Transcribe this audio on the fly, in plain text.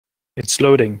It's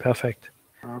loading. Perfect.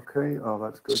 Okay. Oh,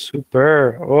 that's good.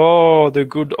 Super. Oh, the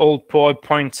good old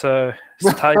PowerPoint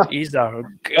type ISA.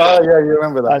 Oh, yeah, you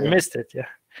remember that. I missed it. Yeah.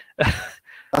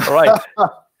 All right.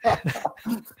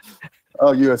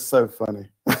 Oh, you are so funny.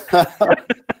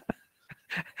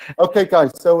 Okay,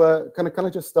 guys. So can I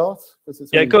just start?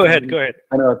 Yeah, go ahead. Go ahead.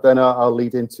 Then I'll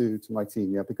lead into my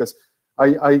team. Yeah, because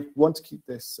I want to keep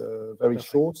this very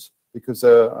short because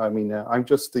I mean I'm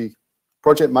just the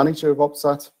project manager of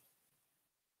OPSAT.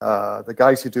 The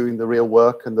guys who are doing the real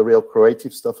work and the real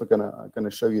creative stuff are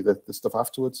gonna show you the stuff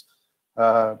afterwards.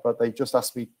 But they just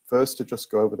asked me first to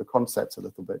just go over the concepts a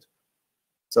little bit.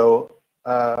 So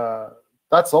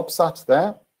that's OPSAT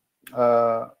there.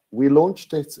 We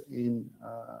launched it in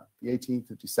the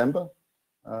 18th of December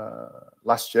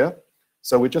last year.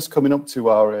 So we're just coming up to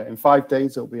our, in 5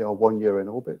 days, it'll be our 1 year in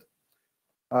orbit.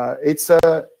 It's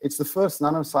the first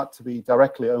nanosat to be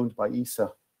directly owned by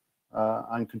ESA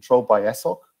and controlled by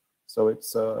ESOC. So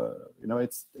it's, you know,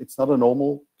 it's not a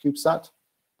normal CubeSat.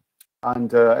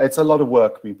 And it's a lot of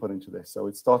work being put into this. So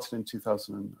it started in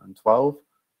 2012.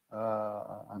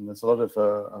 And there's a lot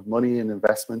of money and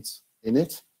investments in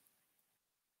it.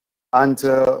 And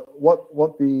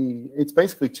it's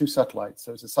basically 2 satellites.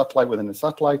 So it's a satellite within a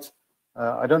satellite.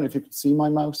 I don't know if you can see my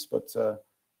mouse, but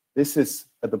this is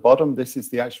at the bottom. This is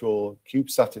the actual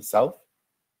CubeSat itself.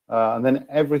 And then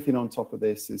everything on top of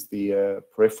this is the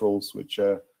peripherals, which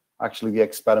are actually the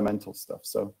experimental stuff.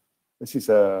 So this is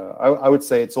I would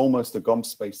say it's almost a GOM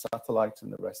space satellite,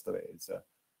 and the rest of it is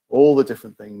all the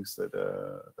different things that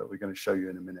we're going to show you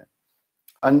in a minute.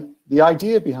 And the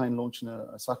idea behind launching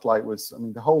a satellite was, I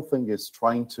mean, the whole thing is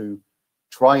trying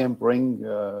and bring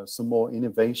some more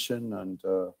innovation and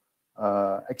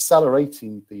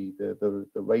accelerating the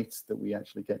rate that we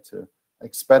actually get to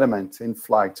experiment in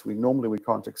flight. Normally we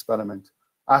can't experiment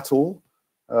at all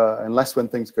unless when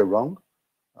things go wrong.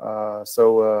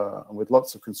 And with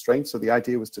lots of constraints. So the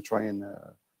idea was to try and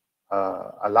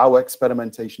allow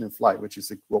experimentation in flight, which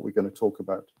is what we're going to talk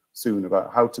about soon,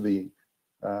 about how to be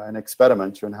an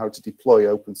experimenter and how to deploy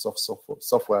open source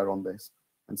software on this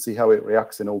and see how it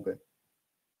reacts in orbit.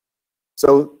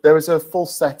 So there is a full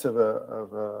set of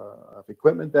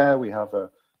equipment there. We have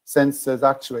sensors,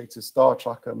 actuators, star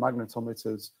tracker,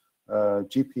 magnetometers,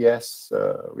 GPS,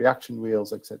 reaction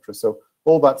wheels, etc. So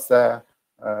all that's there.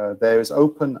 There is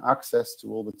open access to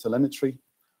all the telemetry,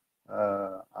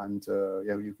 and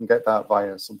yeah, you can get that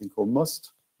via something called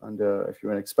MUST. And if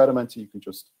you're an experimenter, you can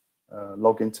just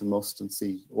log into MUST and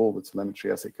see all the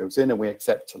telemetry as it goes in, and we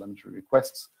accept telemetry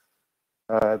requests.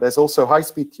 There's also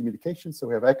high-speed communication, so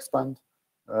we have X-band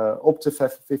up to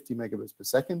 50 megabits per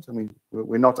second. I mean,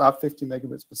 we're not at 50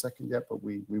 megabits per second yet, but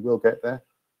we will get there.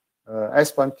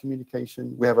 S-band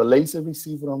communication. We have a laser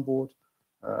receiver on board,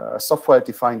 a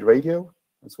software-defined radio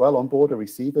as well on board, a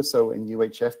receiver. So in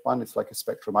UHF band, it's like a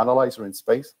spectrum analyzer in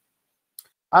space.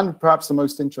 And perhaps the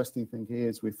most interesting thing here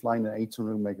is we're flying an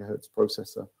 800 megahertz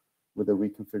processor with a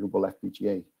reconfigurable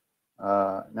FPGA.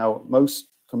 Now, most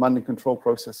command and control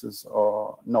processors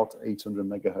are not 800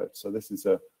 megahertz. So this is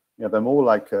they're more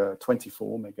like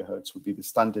 24 megahertz would be the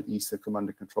standard ESA command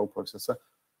and control processor.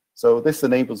 So this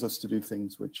enables us to do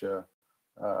things which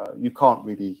you can't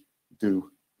really do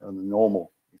on the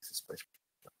normal ESA spacecraft.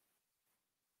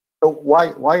 So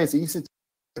why is ESA?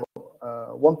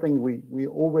 One thing, we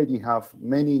already have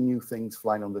many new things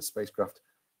flying on the spacecraft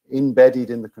embedded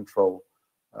in the control.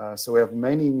 So we have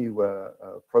many new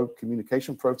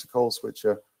communication protocols which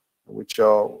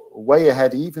are way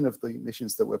ahead even of the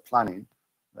missions that we're planning.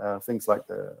 Things like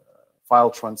the file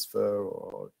transfer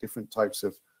or different types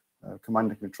of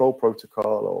command and control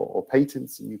protocol or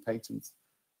patents and new patents.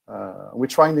 We're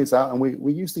trying these out, and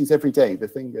we use these every day. The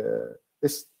thing,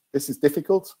 this is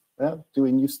difficult,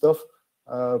 doing new stuff,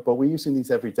 but we're using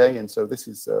these every day, and so this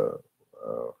is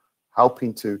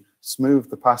helping to smooth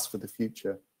the path for the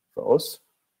future for us.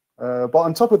 But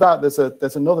on top of that,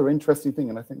 there's another interesting thing,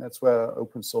 and I think that's where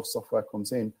open source software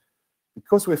comes in.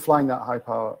 Because we're flying that high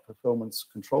power performance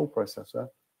control processor,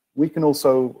 we can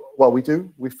also, well,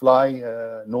 we fly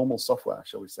normal software,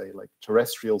 shall we say, like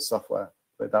terrestrial software,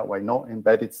 but that way, not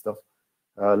embedded stuff,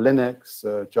 Linux,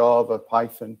 Java,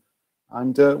 Python.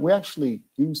 And we actually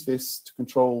use this to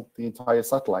control the entire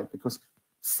satellite, because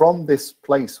from this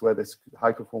place where this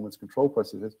high performance control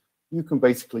processor is, you can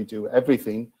basically do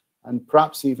everything, and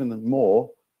perhaps even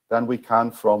more than we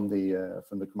can from the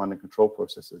command and control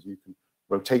processors. You can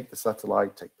rotate the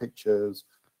satellite, take pictures,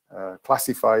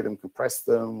 classify them, compress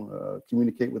them,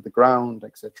 communicate with the ground,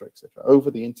 etc., over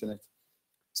the internet.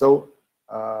 So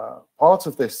part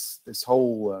of this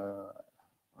whole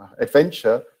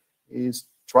adventure is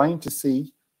trying to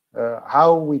see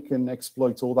how we can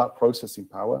exploit all that processing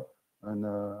power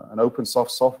and open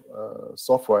source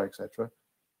software, etc.,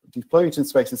 deploy it in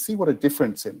space and see what a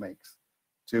difference it makes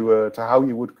to how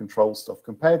you would control stuff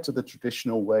compared to the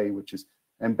traditional way, which is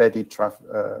embedded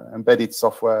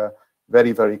software,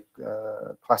 very, very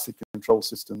classic control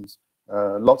systems,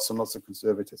 lots and lots of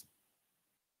conservatism.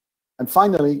 And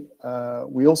finally,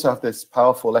 we also have this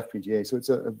powerful FPGA. So it's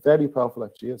a very powerful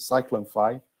FPGA, Cyclone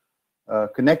 5,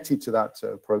 connected to that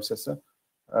processor.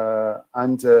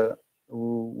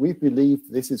 We believe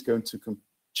this is going to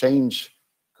change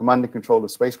command and control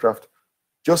of spacecraft,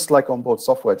 just like onboard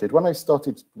software did. When I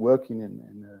started working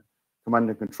in command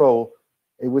and control,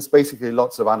 it was basically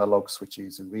lots of analog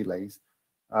switches and relays.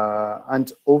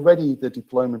 And already the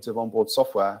deployment of onboard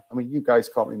software, I mean, you guys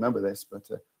can't remember this, but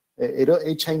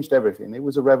it changed everything. It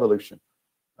was a revolution,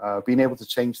 being able to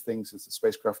change things as the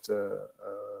spacecraft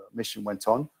mission went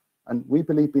on. And we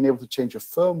believe being able to change a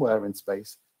firmware in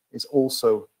space is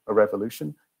also a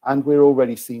revolution. And we're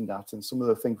already seeing that. And some of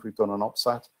the things we've done on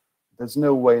OPSAT, there's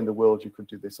no way in the world you could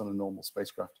do this on a normal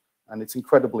spacecraft. And it's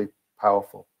incredibly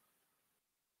powerful.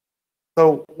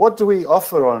 So what do we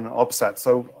offer on OPSAT?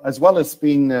 So as well as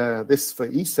being this for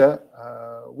ESA,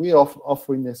 we are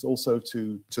offering this also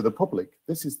to the public.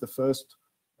 This is the first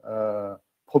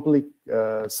public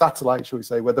satellite, shall we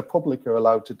say, where the public are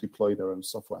allowed to deploy their own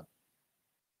software.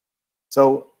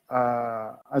 So,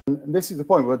 and this is the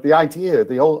point, where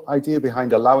the whole idea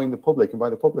behind allowing the public, and by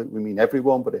the public we mean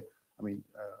everyone, but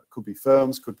could be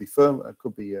firms, could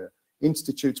be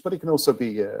institutes, but it can also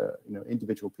be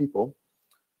individual people.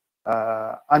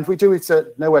 And we do it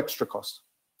at no extra cost.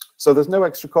 So there's no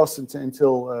extra cost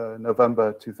until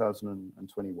November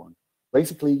 2021.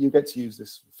 Basically, you get to use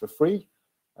this for free.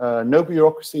 No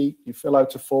bureaucracy. You fill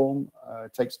out a form.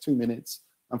 It takes 2 minutes,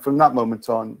 and from that moment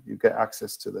on, you get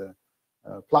access to the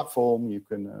platform. You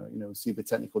can see the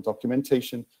technical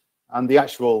documentation and the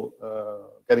actual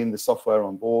getting the software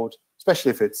on board,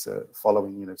 especially if it's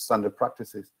following standard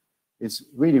practices, is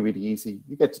really, really easy.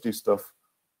 You get to do stuff.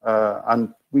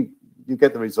 And you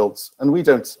get the results, and we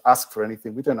don't ask for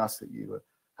anything. We don't ask that you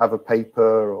have a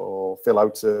paper or fill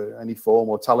out any form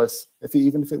or tell us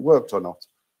even if it worked or not.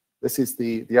 This is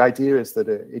the idea is that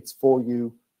it's for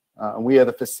you, and we are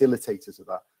the facilitators of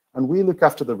that, and we look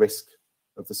after the risk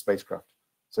of the spacecraft.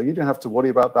 So you don't have to worry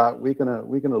about that. We're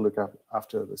gonna look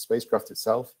after the spacecraft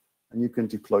itself, and you can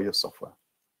deploy your software.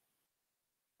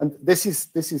 And this is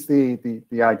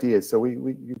the idea. So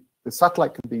the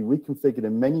satellite can be reconfigured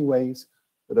in many ways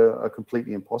that are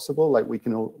completely impossible. Like we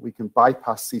can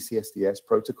bypass CCSDS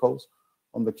protocols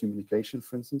on the communication,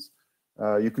 for instance.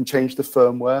 You can change the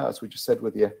firmware, as we just said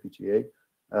with the FPGA.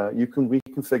 You can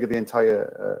reconfigure the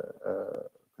entire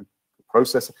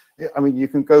processor. I mean, you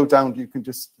can go down. You can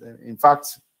just, in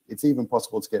fact, it's even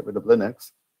possible to get rid of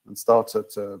Linux and start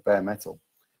at bare metal.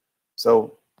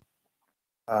 So,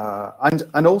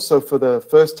 and also for the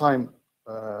first time,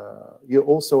 you're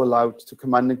also allowed to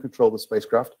command and control the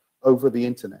spacecraft over the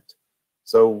internet.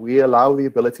 So we allow the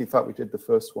ability, in fact, we did the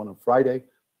first one on Friday,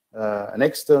 an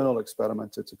external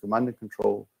experimenter to command and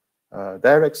control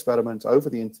their experiment over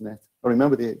the internet. But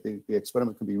remember, the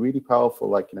experiment can be really powerful,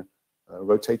 like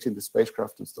rotating the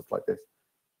spacecraft and stuff like this.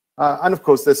 And of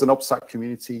course, there's an OPSAT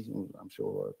community. I'm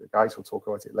sure the guys will talk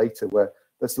about it later, where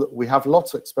we have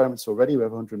lots of experiments already. We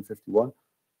have 151.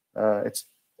 It's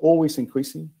always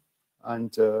increasing.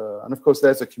 And of course,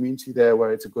 there's a community there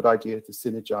where it's a good idea to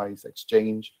synergize,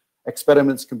 exchange.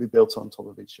 Experiments can be built on top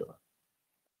of each other.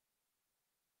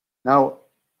 Now,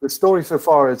 the story so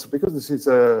far is, because this is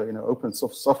open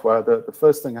source software, the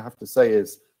first thing I have to say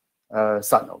is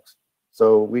SatNogs.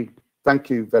 So we thank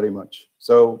you very much.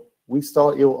 So we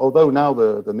start, although now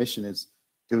the mission is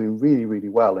doing really, really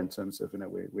well in terms of,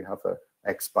 we have a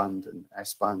X-band and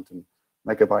S-band and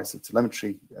megabytes of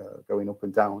telemetry going up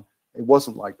and down. It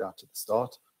wasn't like that at the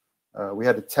start. We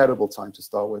had a terrible time to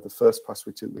start with. The first pass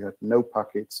we took, we had no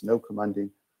packets, no commanding.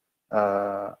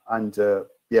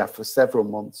 Yeah, for several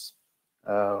months,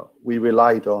 we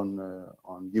relied on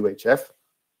UHF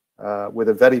with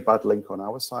a very bad link on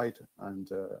our side,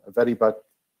 and a very bad,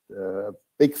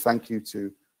 big thank you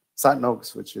to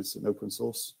SatNogs, which is an open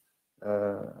source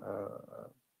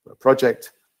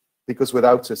project, because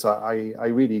without us, I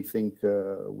really think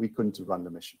we couldn't have run the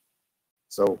mission.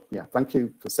 So yeah, thank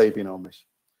you for saving our mission.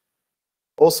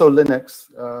 Also Linux,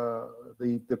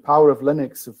 the power of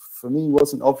Linux for me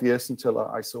wasn't obvious until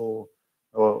I saw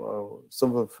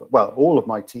all of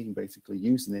my team basically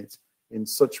using it in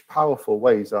such powerful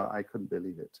ways. I couldn't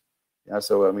believe it. Yeah,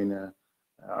 so I mean,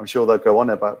 I'm sure they'll go on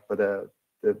about, but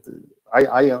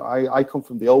I come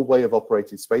from the old way of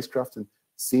operating spacecraft, and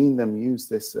seeing them use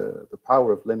this, the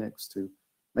power of Linux to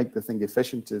make the thing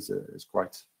efficient is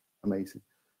quite amazing.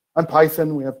 And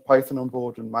Python, we have Python on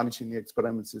board, and managing the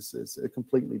experiments is a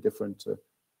completely different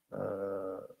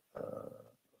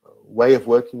way of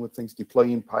working with things,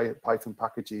 deploying Python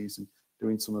packages and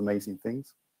doing some amazing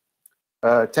things.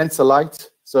 TensorLite,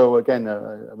 so again,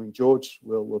 I mean, George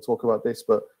will talk about this,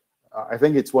 but I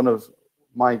think it's one of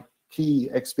my key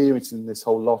experience in this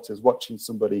whole lot is watching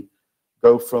somebody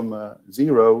go from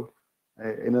 0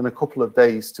 in a couple of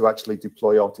days to actually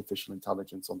deploy artificial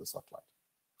intelligence on the satellite,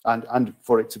 and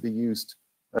for it to be used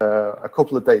a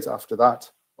couple of days after that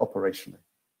operationally.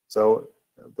 So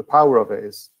the power of it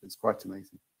is quite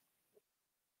amazing.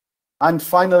 And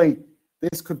finally,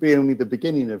 this could be only the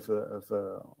beginning of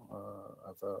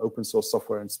open source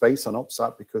software in space on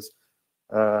OPSAT, because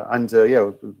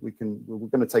yeah, we're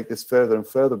going to take this further and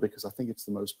further, because I think it's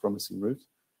the most promising route.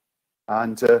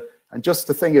 And just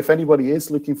the thing, if anybody is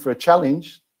looking for a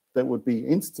challenge that would be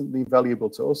instantly valuable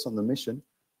to us on the mission,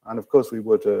 and of course we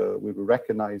would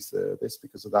recognize this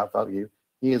because of that value,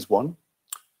 here's one.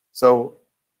 So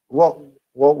what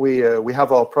we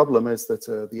have, our problem is that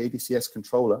the ADCS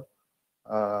controller,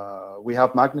 we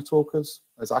have magnetorquers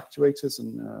as actuators,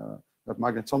 and have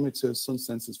magnetometers, sun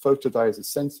sensors, photodiodes as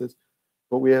sensors,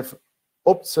 but we have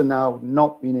up to now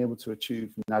not been able to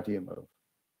achieve nadir mode.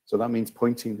 So that means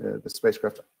pointing the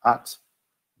spacecraft at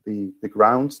the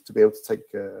ground to be able to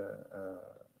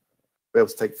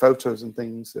take photos and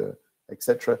things,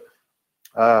 etc.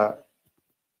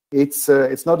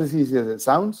 It's not as easy as it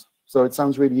sounds. So it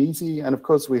sounds really easy, and of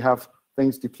course we have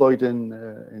things deployed in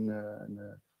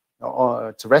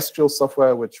terrestrial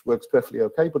software which works perfectly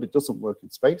okay, but it doesn't work in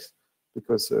space,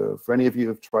 because for any of you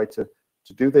who've tried to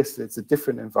do this, it's a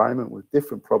different environment with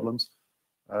different problems.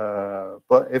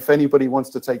 But if anybody wants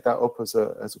to take that up as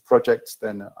a project,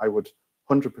 then I would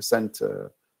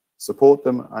 100% support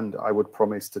them, and I would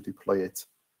promise to deploy it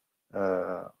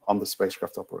on the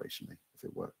spacecraft operationally if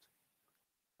it worked.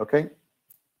 Okay,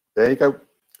 there you go.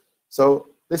 So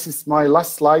this is my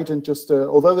last slide, and just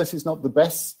although this is not the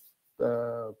best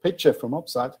picture from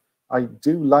OPSAT, I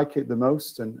do like it the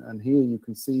most, and here you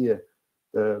can see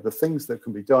the things that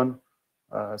can be done.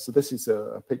 So this is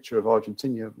a picture of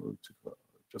Argentina,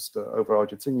 just over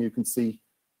Argentina. You can see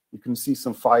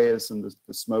some fires and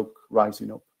the smoke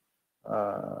rising up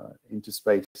into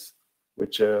space,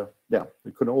 which yeah,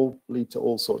 it could all lead to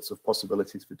all sorts of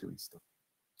possibilities for doing stuff.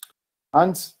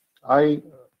 And I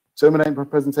terminate my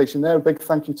presentation there. A big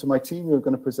thank you to my team who are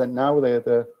going to present now. They're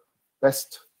the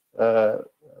best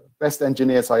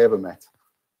engineers I ever met.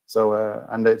 So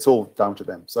and it's all down to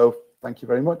them. So thank you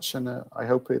very much, and I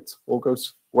hope it all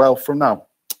goes well from now.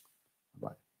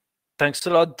 Bye. Thanks a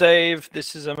lot, Dave.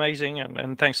 This is amazing,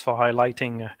 and thanks for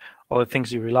highlighting all the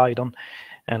things you relied on,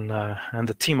 and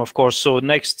the team, of course. So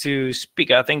next to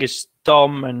speak, I think, is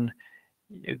Tom, and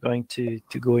you're going to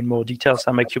go in more details.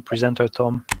 I'll make you presenter,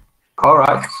 Tom. All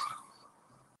right.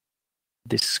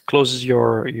 This closes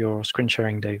your screen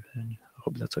sharing, Dave. I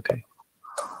hope that's okay.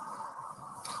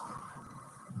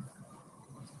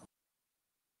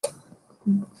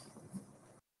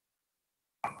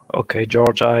 Okay,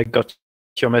 George, I got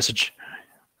your message.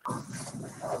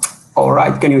 All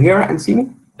right, can you hear and see me?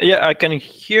 Yeah, I can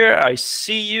hear, I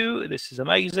see you. This is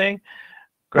amazing.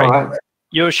 Great. All right.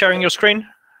 You're sharing your screen?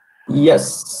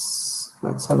 Yes,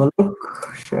 let's have a look,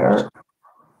 share.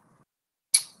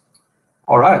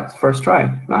 All right, first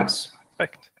try, nice.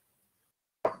 Perfect.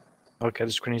 Okay,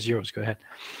 the screen is yours, go ahead.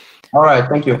 All right,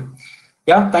 thank you.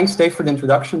 Yeah, thanks, Dave, for the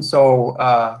introduction. So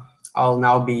I'll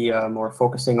now be more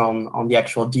focusing on the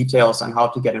actual details and how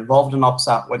to get involved in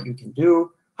OPSAT, what you can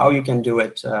do, how you can do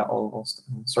it, all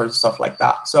sorts of stuff like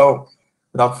that. So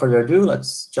without further ado,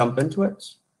 let's jump into it.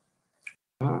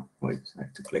 Wait, I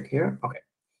have to click here. Okay.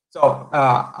 So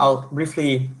I'll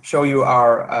briefly show you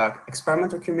our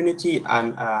experimenter community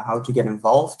and how to get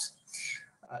involved.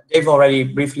 Dave already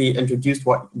briefly introduced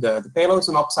what the payloads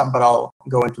in OPSAT, but I'll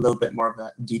go into a little bit more of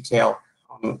the detail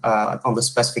on the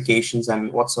specifications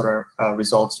and what sort of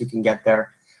results you can get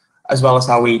there, as well as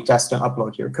how we test and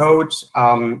upload your code,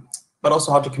 but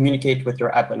also how to communicate with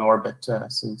your app in orbit,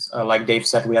 since, like Dave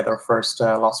said, we had our first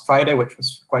last Friday, which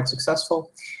was quite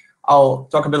successful. I'll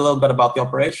talk a little bit about the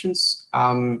operations,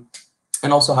 and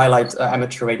also highlight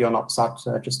amateur radio on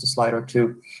OPSAT, just a slide or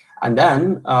two. And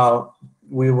then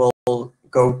we will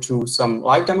go to some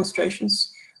live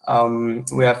demonstrations.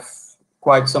 We have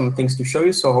quite some things to show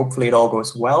you, so hopefully it all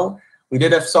goes well. We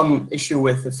did have some issue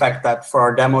with the fact that for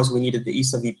our demos, we needed the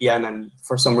ESA VPN, and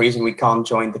for some reason we can't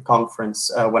join the conference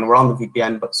when we're on the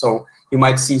VPN. But so you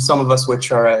might see some of us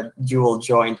which are dual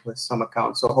joined with some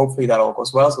accounts. So hopefully that all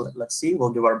goes well. So let's see,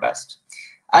 we'll do our best.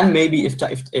 And maybe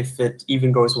if it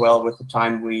even goes well with the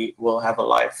time, we will have a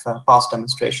live pass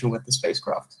demonstration with the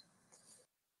spacecraft.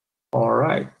 All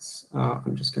right,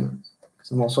 I'm just gonna,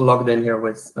 because I'm also logged in here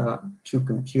with 2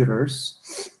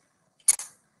 computers.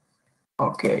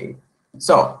 Okay,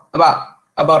 so about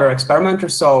our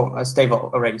experimenters. So as Dave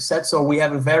already said, so we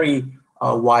have a very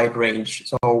wide range.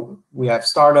 So we have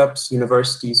startups,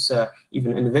 universities,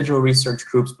 even individual research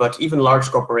groups, but even large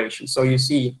corporations. So you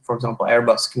see, for example,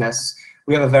 Airbus, CNES.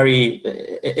 We have a very,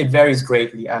 it varies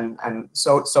greatly, and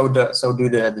so do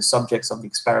the subjects of the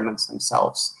experiments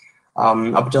themselves.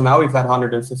 Up until now, we've had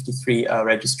 153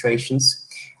 registrations,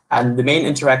 and the main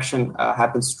interaction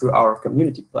happens through our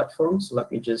community platform. So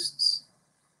let me just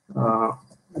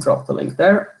drop the link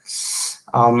there.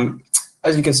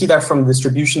 As you can see there from the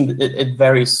distribution, it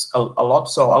varies a lot.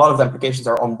 So a lot of the applications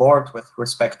are on board with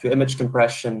respect to image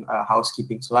compression,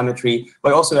 housekeeping, telemetry. But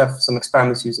we also have some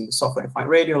experiments using the software-defined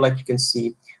radio, like you can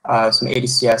see, some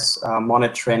ADCS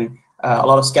monitoring, a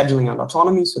lot of scheduling and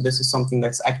autonomy. So this is something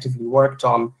that's actively worked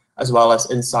on, as well as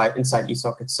inside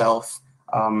ESOC itself,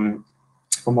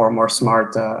 for more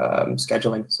smart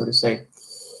scheduling, so to say.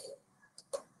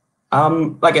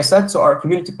 Like I said, so our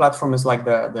community platform is like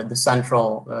the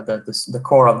central, the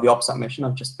core of the OPSAT mission.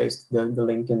 I've just pasted the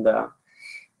link in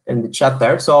the chat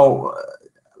there. So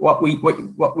what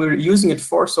we're using it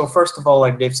for. So first of all,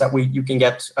 like Dave said, you can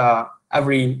get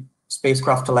every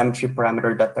spacecraft telemetry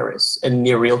parameter that there is in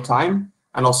near real time,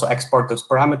 and also export those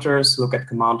parameters, look at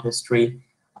command history.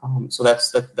 So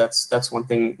that's one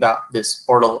thing that this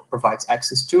portal provides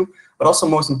access to. But also,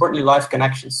 most importantly, live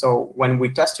connection. So when we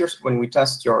test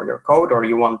your code, or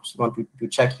you want to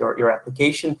check your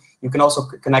application, you can also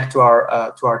connect to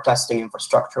our testing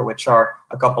infrastructure, which are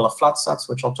a couple of flatsats,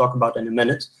 which I'll talk about in a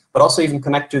minute. But also even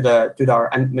connect to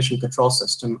our mission control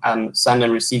system and send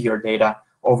and receive your data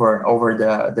over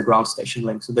the ground station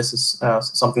link. So this is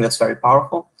something that's very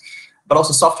powerful. But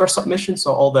also software submission.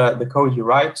 So all the code you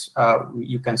write,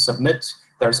 you can submit.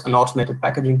 There's an automated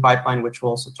packaging pipeline, which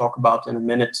we'll also talk about in a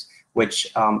minute,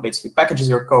 which basically packages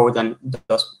your code and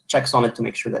does checks on it to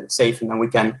make sure that it's safe, and then we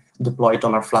can deploy it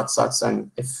on our flatsats,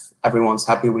 and if everyone's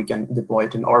happy, we can deploy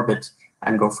it in orbit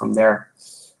and go from there.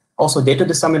 Also data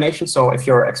dissemination, so if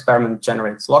your experiment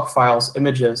generates log files,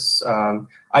 images,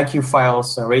 IQ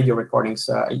files, radio recordings,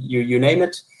 you name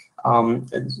it,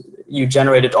 you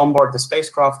generate it on board the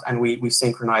spacecraft, and we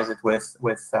synchronize it with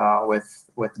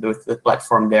the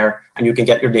platform there, and you can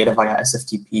get your data via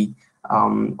SFTP.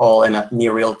 All in a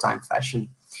near real-time fashion.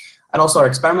 And also our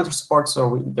experimenter support,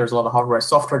 so there's a lot of hardware,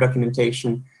 software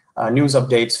documentation, news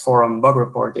updates, forum, bug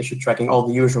report, issue tracking, all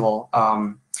the usual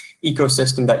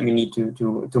ecosystem that you need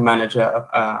to manage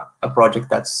a project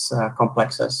that's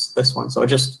complex as this one. So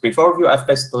just a brief overview, I've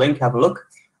pasted the link, have a look.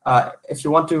 If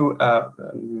you want to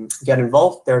get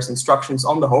involved, there's instructions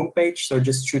on the homepage, so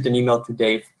just shoot an email to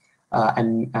Dave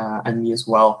and me as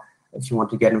well, if you want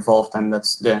to get involved, and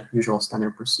that's the usual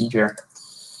standard procedure.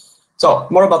 So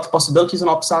more about the possibilities on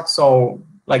OPSAT. So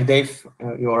like Dave,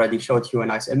 you already showed you a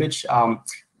nice image.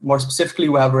 More specifically,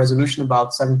 we have a resolution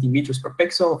about 70 meters per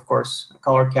pixel, of course, a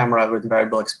color camera with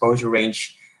variable exposure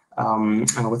range,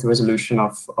 with a resolution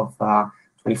of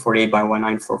 2048 by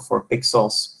 1944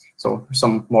 pixels. So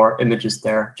some more images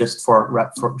there just for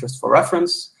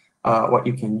reference, what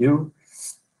you can do.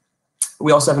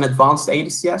 We also have an advanced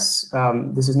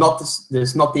ADCS. This is not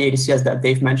the ADCS that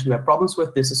Dave mentioned we have problems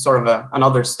with. This is sort of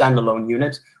another standalone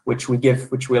unit which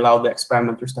we allow the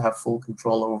experimenters to have full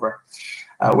control over,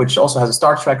 which also has a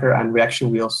star tracker and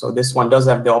reaction wheel. So this one does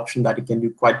have the option that it can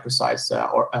do quite precise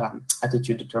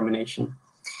attitude determination.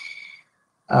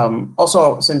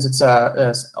 Also, since it's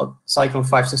a Cyclone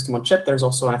 5 system on chip, there's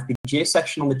also an FPGA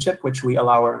section on the chip, which we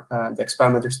allow the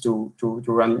experimenters to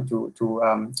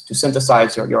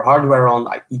synthesize your hardware on,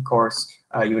 IP cores,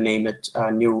 you name it,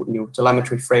 new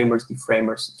telemetry framers,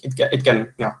 deframers. It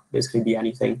can basically be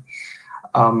anything.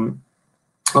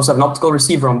 Also have an optical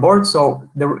receiver on board, so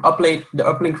the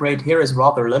uplink rate here is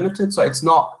rather limited. So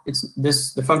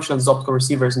the function of this optical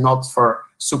receiver is not for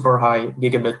super high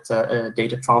gigabit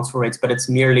data transfer rates, but it's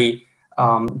merely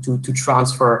to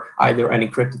transfer either an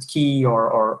encrypted key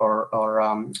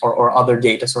or other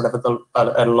data, sort of at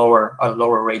a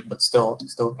lower rate, but still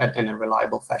in a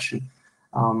reliable fashion.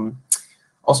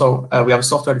 Also, we have a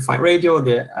software-defined radio.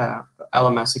 The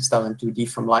LMS 6002D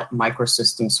from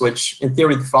Microsystems, which in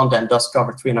theory the front end does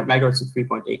cover 300 megahertz to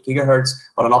 3.8 gigahertz,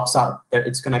 but on OPSAT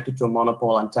it's connected to a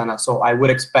monopole antenna. So I would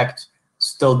expect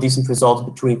still decent results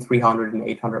between 300 and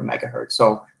 800 megahertz.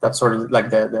 So that's sort of like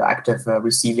the active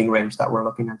receiving range that we're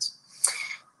looking at.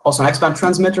 Also an X-band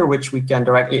transmitter, which we can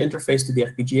directly interface to the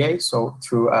FPGA, so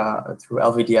through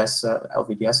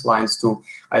LVDS lines to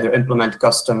either implement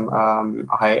custom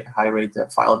high rate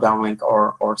file downlink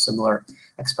or similar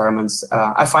experiments.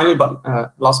 I finally, but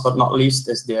last but not least,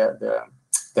 is the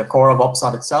core of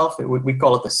OPSAT itself. We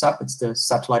call it the SEP. It's the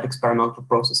Satellite Experimental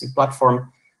Processing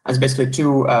Platform. And it's basically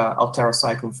two Altera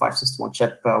Cyclone 5 system on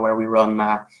chip where we run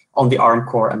on the ARM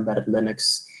core embedded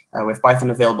Linux with Python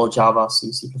available, Java,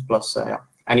 C, C++. Yeah.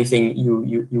 Anything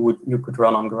you could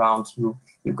run on ground, you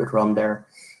could run there.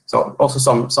 So also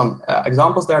some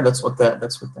examples there. That's what the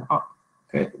oh,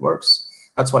 okay, it works.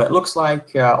 That's what it looks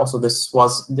like. Also, this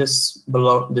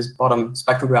bottom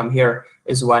spectrogram here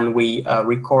is when we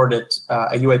recorded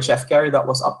a UHF carrier that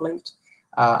was uplinked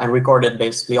and recorded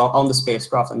basically on the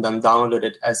spacecraft and then downloaded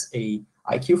it as a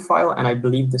IQ file. And I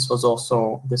believe this was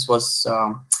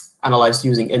analyzed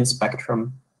using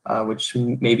InSpectrum, which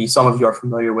maybe some of you are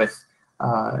familiar with.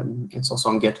 It's also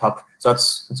on GitHub, so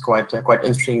it's quite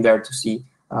interesting there to see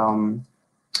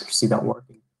that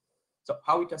working. So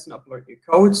how we test and upload your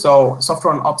code? So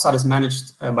software on OPSAT is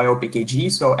managed by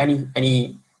OPKG. So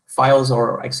any files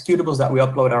or executables that we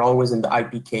upload are always in the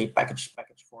IPK package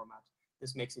format.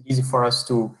 This makes it easy for us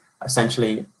to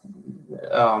essentially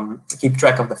keep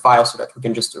track of the file so that we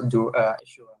can just do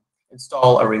issue,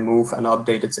 install, or remove, and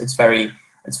update. It's very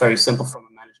simple from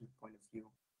a management point of view.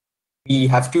 We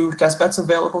have two testbeds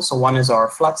available. So one is our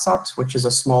flatsat, which is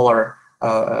a smaller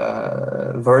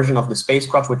version of the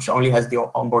spacecraft, which only has the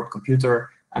onboard computer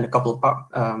and a couple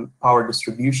of power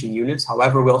distribution units.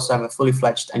 However, we also have a fully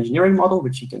fledged engineering model,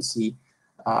 which you can see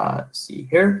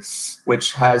here,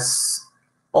 which has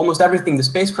almost everything the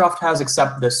spacecraft has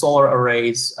except the solar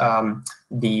arrays,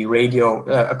 the radio,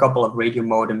 a couple of radio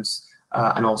modems,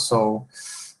 and also,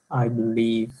 I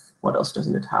believe, what else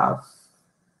doesn't it have?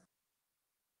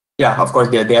 Yeah, of course,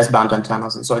 the S-band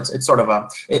antennas, and so it's sort of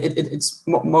it's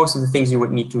most of the things you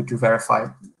would need to verify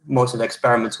most of the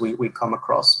experiments we come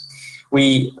across.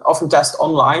 We often test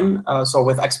online, so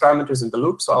with experimenters in the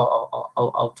loop. So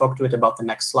I'll talk to it about the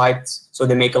next slide. So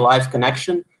they make a live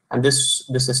connection, and this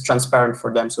is transparent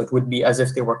for them. So it would be as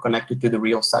if they were connected to the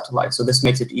real satellite. So this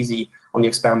makes it easy on the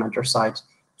experimenter side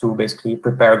to basically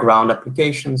prepare ground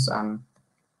applications and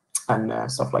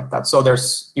stuff like that. So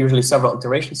there's usually several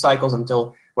iteration cycles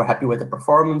until we're happy with the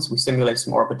performance. We simulate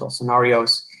some orbital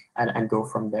scenarios and go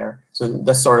from there. So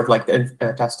that's sort of like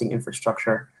the testing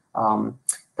infrastructure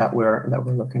that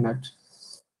we're looking at.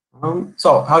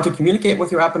 So how to communicate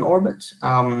with your app in orbit?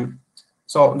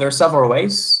 So there are several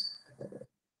ways,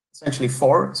 essentially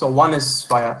four. So one is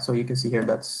via, so you can see here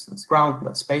that's ground,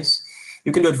 that's space.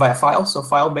 You can do it via files, so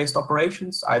file-based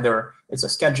operations. Either it's a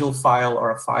scheduled file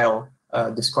or a file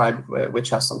described which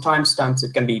has some timestamps.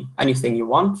 It can be anything you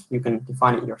want. You can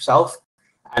define it yourself.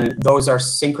 And those are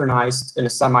synchronized in a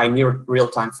semi-near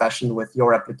real-time fashion with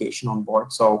your application on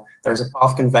board. So there's a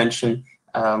path convention.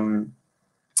 Yeah,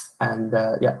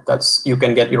 you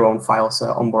can get your own files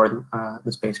on board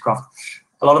the spacecraft.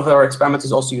 A lot of our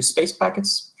experimenters also use space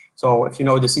packets. So if you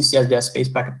know the CCSDS space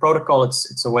packet protocol,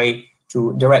 it's a way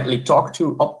to directly talk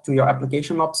up to your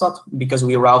application OPSAT, because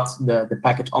we route the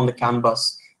packet on the CAN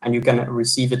bus, and you can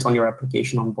receive it on your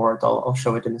application on board. I'll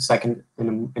show it in a second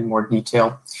in more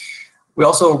detail.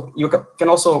 You can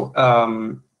also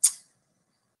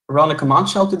run a command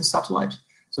shell to the satellite.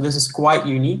 So this is quite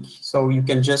unique. So you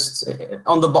can just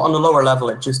on the lower level,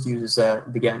 it just uses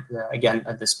again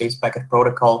the space packet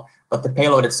protocol, but the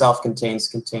payload itself contains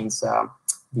the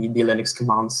Linux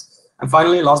commands. And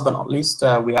finally, last but not least,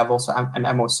 we have also an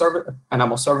MO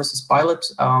services pilot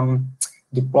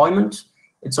deployment.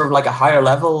 It's sort of like a higher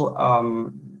level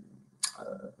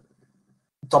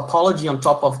topology on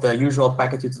top of the usual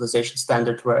packet utilization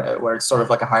standard, where it's sort of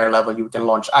like a higher level. You can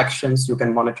launch actions, you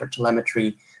can monitor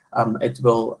telemetry. It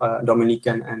will Dominique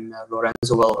and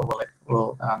Lorenzo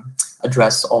will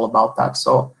address all about that.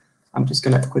 So I'm just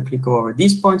going to quickly go over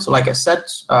these points. So like I said,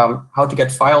 how to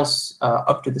get files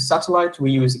up to the satellite. We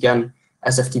use, again,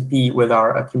 SFTP with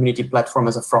our community platform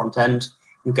as a front end.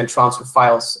 You can transfer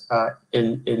files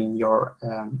in your,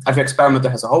 every experimenter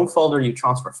has a home folder, you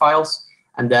transfer files,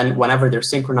 and then whenever they're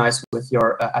synchronized with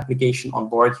your application on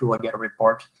board, you will get a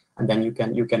report, and then you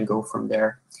can go from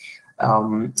there.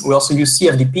 We also use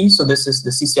CFDP, so this is the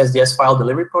CCSDS file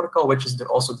delivery protocol, which is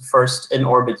also the first in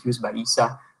orbit used by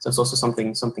ESA. So it's also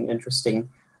something interesting.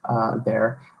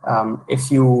 there.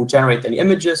 If you generate any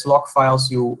images, log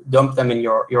files, you dump them in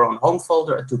your own home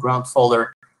folder, a to ground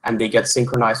folder, and they get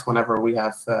synchronized whenever we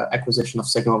have acquisition of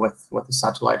signal with the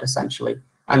satellite, essentially.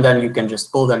 And then you can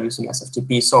just pull them using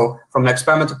SFTP. So from an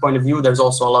experimental point of view, there's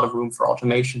also a lot of room for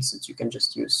automation, since you can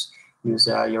just use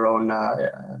your own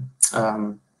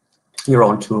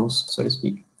tools, so to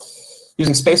speak.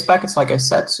 Using space packets, like I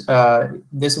said,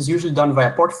 this is usually done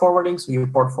via port forwarding. So you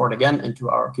port forward again into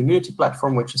our community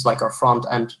platform, which is like our front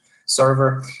end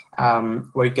server,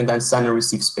 where you can then send and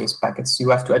receive space packets. You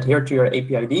have to adhere to your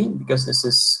API ID, because this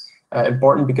is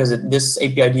important, because this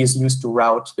API ID is used to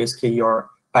route basically your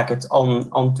packet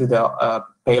onto the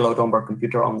payload onboard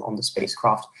computer on the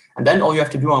spacecraft. And then all you have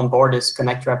to do on board is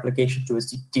connect your application to a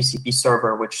TCP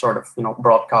server, which sort of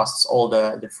broadcasts all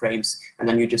the frames, and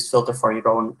then you just filter for your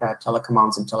own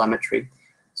telecommands and telemetry.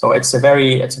 So it's a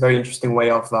very interesting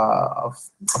way of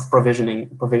provisioning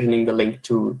the link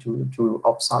to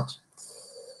OPSAT.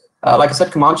 Like I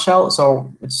said, command shell.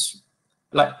 So it's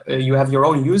like you have your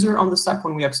own user on the stack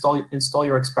when we install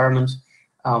your experiment.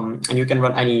 And you can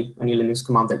run any Linux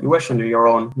command that you wish under your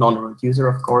own non-root user,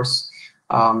 of course,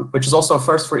 which is also a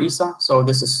first for ESA. So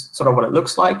this is sort of what it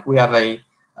looks like. We have a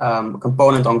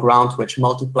component on ground which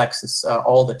multiplexes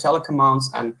all the telecommands,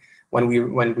 and when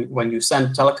you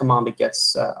send telecommand, it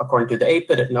gets according to the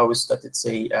APID, it knows that it's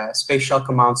a space shell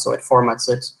command, so it formats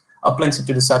it, uplinks it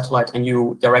to the satellite, and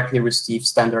you directly receive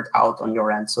standard out on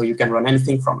your end. So you can run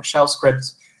anything from a shell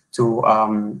script to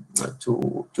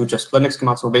just Linux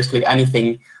commands. So basically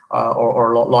anything,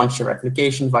 or launch your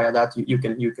application via that. You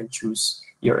can choose.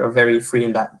 You're very free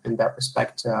in that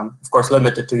respect. Of course,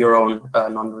 limited to your own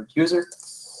non-root user.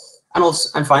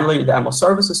 And finally, the ML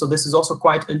services. So this is also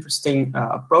quite interesting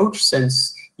approach,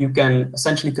 since you can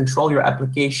essentially control your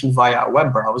application via a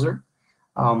web browser.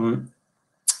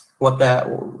 What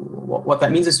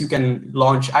that means is you can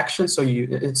launch actions. So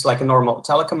it's like a normal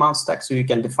telecommand stack. So you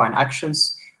can define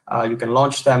actions. You can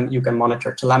launch them, you can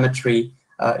monitor telemetry,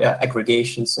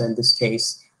 aggregations in this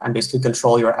case, and basically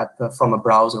control your app from a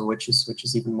browser, which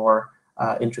is even more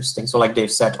interesting. So like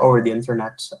Dave said, over the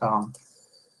internet.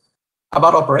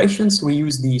 About operations, we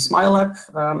use the SMILE app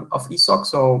of ESOC.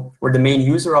 So we're the main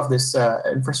user of this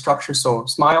infrastructure. So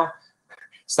SMILE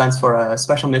stands for a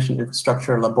Special Mission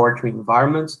Infrastructure Laboratory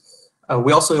Environment.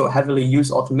 We also heavily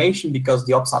use automation, because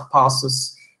the OPSAT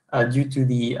passes due to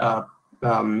the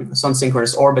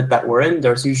sun-synchronous orbit that we're in.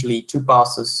 There's usually 2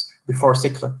 passes before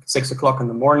 6 o'clock in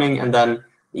the morning, and then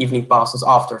evening passes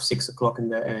after 6 o'clock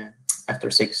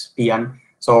after 6 p.m.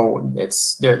 So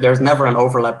there's never an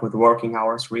overlap with working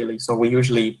hours, really. So we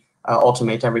usually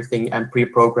automate everything and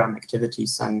pre-program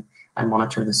activities and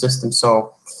monitor the system.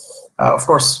 So of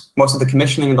course, most of the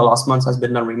commissioning in the last months has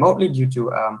been done remotely due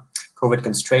to COVID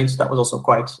constraints. That was also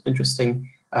quite interesting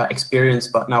experience,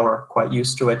 but now we're quite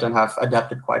used to it and have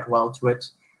adapted quite well to it.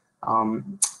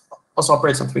 Also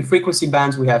operates on 3 frequency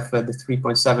bands. We have the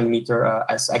 3.7 meter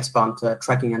X-band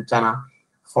tracking antenna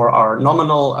for our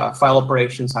nominal file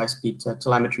operations, high-speed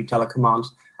telemetry telecommand.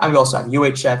 And we also have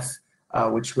UHF,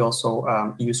 which we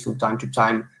also use from time to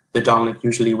time. The downlink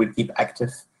usually we keep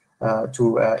active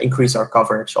to increase our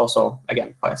coverage, also,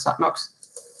 again, via SatNox,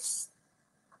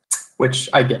 which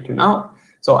I get to now.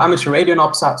 So amateur radio and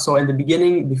OPSAT. So in the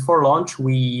beginning, before launch,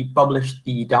 we published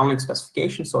the downlink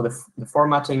specification, so the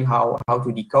formatting, how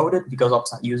to decode it, because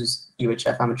OPSAT uses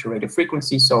UHF amateur radio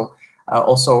frequency. So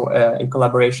also in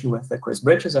collaboration with Chris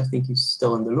Bridges, I think he's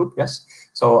still in the loop, yes.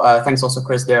 So thanks also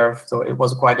Chris there. So it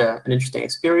was quite an interesting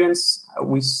experience.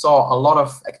 We saw a lot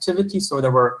of activity, so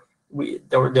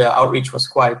the outreach was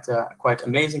quite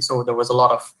amazing. So there was a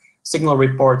lot of signal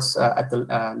reports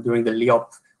during the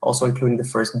LEOP, also including the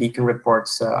first beacon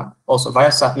reports, also via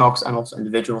SatNox, and also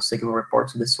individual signal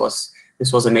reports. This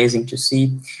was amazing to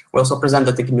see. We also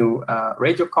presented the GNU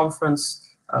radio conference.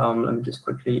 Let me just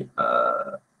quickly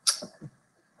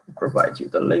provide you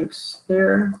the links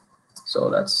here. So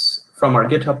that's from our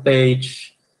GitHub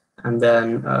page. And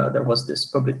then there was this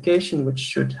publication, which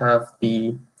should have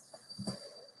the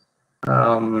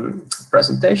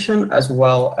presentation as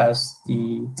well as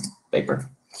the paper.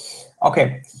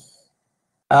 Okay.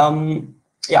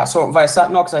 Yeah, so via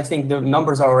SatNox, I think the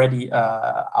numbers are already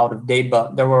out of date,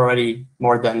 but there were already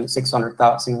more than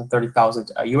 630,000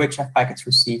 UHF packets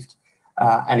received,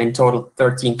 and in total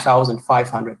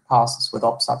 13,500 passes with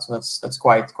OPSAT. So that's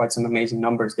quite some amazing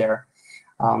numbers there.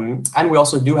 And we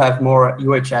also do have more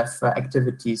UHF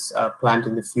activities planned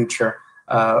in the future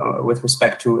with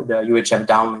respect to the UHF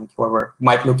downlink, where we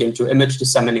might look into image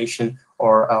dissemination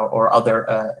or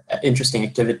other interesting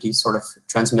activities, sort of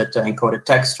transmit encoded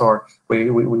text, or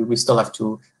we still have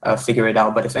to figure it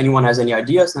out. But if anyone has any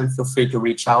ideas, then feel free to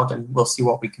reach out and we'll see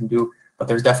what we can do. But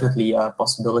there's definitely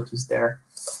possibilities there.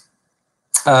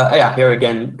 Yeah, here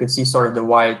again, you can see sort of the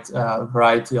wide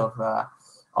variety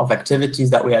of activities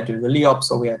that we had during the LEOP.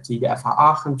 So we had the FH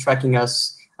Aachen tracking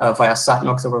us via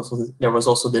SatNox. There was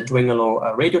also the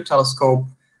Dwingelo radio telescope,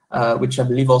 which I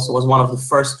believe also was one of the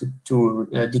first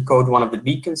to decode one of the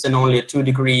beacons in only a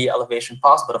 2-degree elevation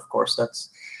pass. But of course,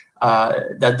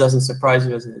 that doesn't surprise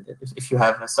you if you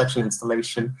have such an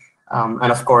installation.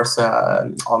 And of course,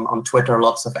 on Twitter,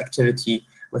 lots of activity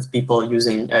with people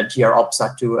using GR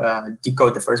OPSAT to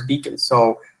decode the first beacon.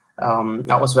 So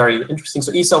that was very interesting.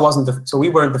 So ESA so we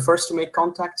weren't the first to make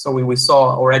contact. So we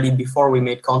saw already before we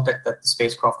made contact that the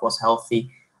spacecraft was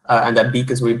healthy and that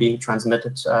beacons were being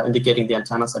transmitted, indicating the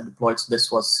antennas had deployed. So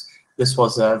this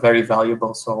was very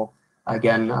valuable. So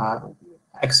again,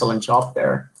 excellent job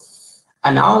there.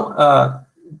 And now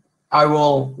I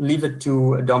will leave it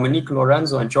to Dominique,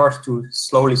 Lorenzo, and George to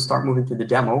slowly start moving to the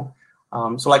demo.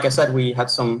 So like I said, we had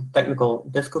some technical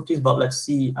difficulties, but let's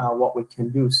see what we can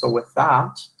do. So with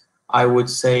that, I would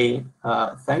say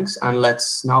thanks, and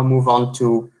let's now move on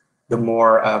to the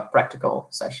more practical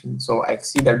session. So I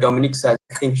see that Dominique said,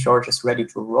 I think George is ready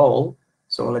to roll.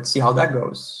 So let's see how that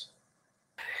goes.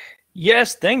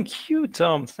 Yes, thank you,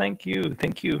 Tom. Thank you.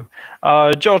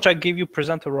 George, I give you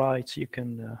presenter rights. You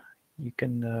can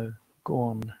go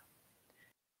on.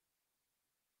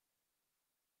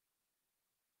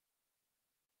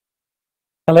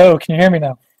 Hello, can you hear me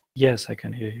now? Yes, I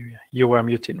can hear you. You were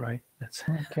muted, right? That's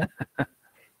okay.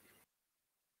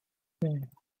 Okay.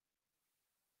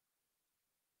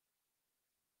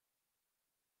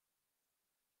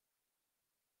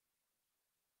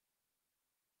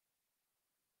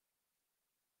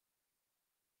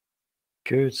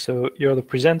 Good. So you're the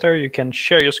presenter. You can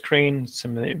share your screen. It's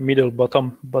in the middle,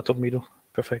 bottom, middle.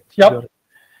 Perfect. Yep.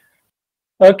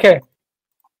 Okay.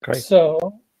 Great.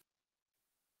 So.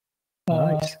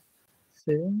 Nice.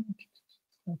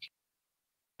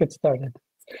 Get started.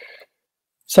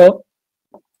 So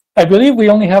I believe we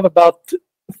only have about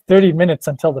 30 minutes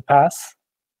until the pass.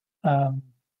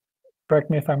 Correct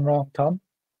me if I'm wrong, Tom.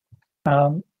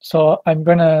 So I'm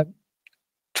going to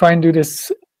try and do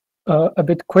this a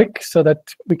bit quick so that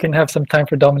we can have some time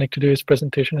for Dominic to do his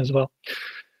presentation as well.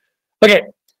 Okay.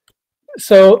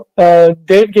 So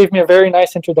Dave gave me a very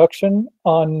nice introduction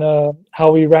on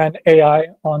how we ran AI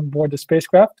on board the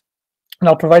spacecraft. And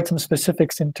I'll provide some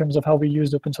specifics in terms of how we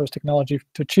used open source technology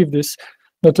to achieve this,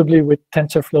 notably with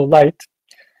TensorFlow Lite,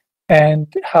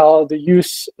 and how the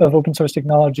use of open source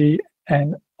technology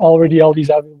and already all these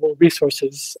available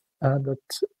resources that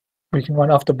we can run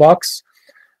off the box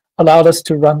allowed us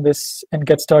to run this and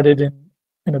get started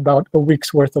in about a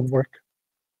week's worth of work.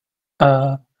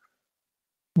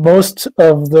 Most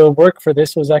of the work for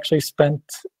this was actually spent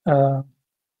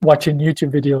watching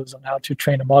YouTube videos on how to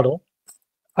train a model.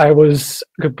 I was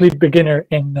a complete beginner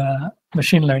in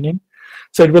machine learning,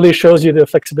 so it really shows you the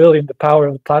flexibility and the power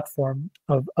of the platform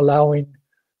of allowing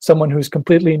someone who's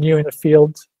completely new in a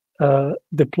field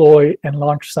deploy and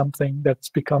launch something that's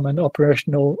become an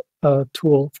operational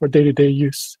tool for day-to-day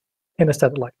use in a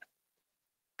satellite.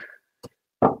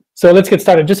 So let's get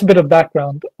started. Just a bit of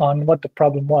background on what the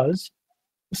problem was.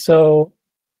 So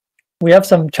we have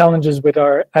some challenges with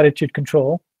our attitude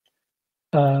control.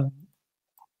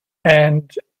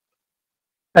 And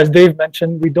as Dave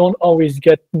mentioned, we don't always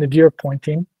get nadir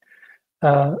pointing.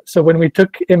 So when we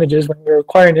took images, when we were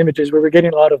acquiring images, we were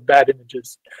getting a lot of bad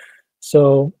images.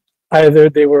 So either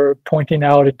they were pointing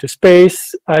out into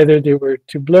space, either they were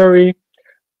too blurry,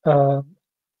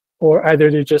 or either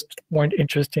they just weren't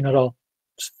interesting at all.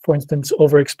 For instance,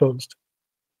 overexposed.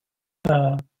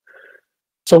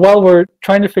 So while we're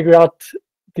trying to figure out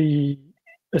the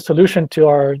solution to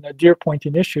our nadir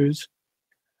pointing issues,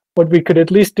 what we could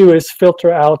at least do is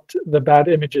filter out the bad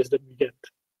images that we get.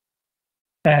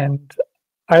 And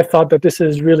I thought that this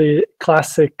is really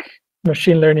classic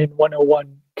machine learning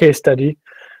 101 case study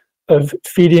of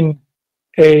feeding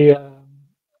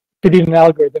an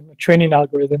algorithm, a training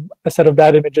algorithm, a set of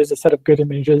bad images, a set of good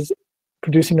images,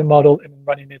 producing a model and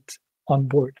running it on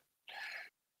board.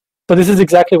 So this is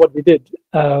exactly what we did.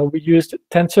 We used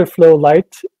TensorFlow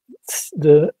Lite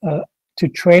to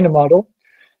train a model,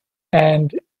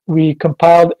 and we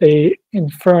compiled a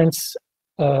inference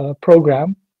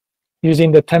program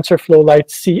using the TensorFlow Lite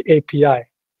C API,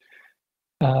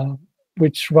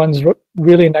 which runs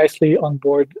really nicely on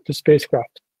board the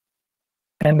spacecraft.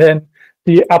 And then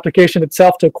the application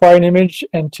itself to acquire an image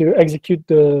and to execute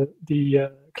the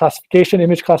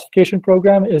image classification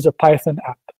program is a Python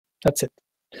app. That's it.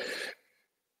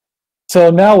 So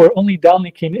now we're only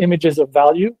downlinking images of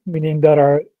value, meaning that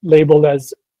are labeled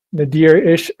as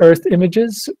nadir-ish Earth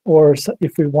images, or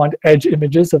if we want edge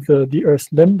images of the Earth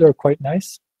limb, they're quite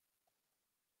nice.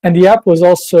 And the app was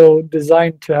also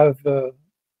designed to have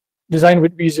designed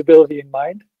with reusability in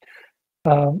mind.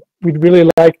 We'd really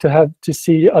like to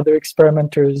see other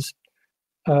experimenters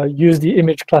use the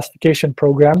image classification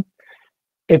program.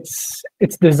 It's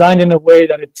designed in a way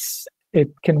that it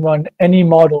can run any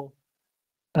model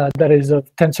that is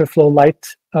of TensorFlow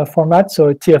Lite format, so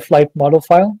a TF Lite model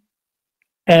file,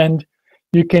 and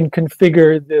you can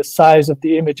configure the size of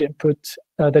the image input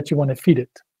that you want to feed it.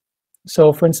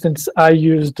 So, for instance, I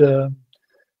used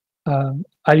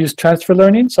transfer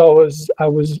learning, so I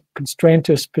was constrained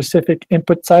to a specific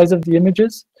input size of the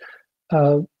images,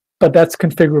 but that's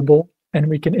configurable, and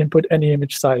we can input any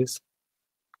image size.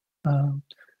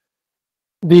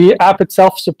 The app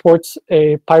itself supports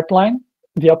a pipeline,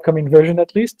 the upcoming version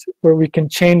at least, where we can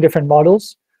chain different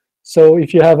models. So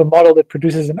if you have a model that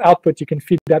produces an output, you can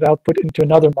feed that output into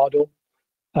another model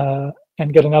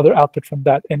and get another output from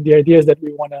that. And the idea is that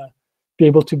we want to be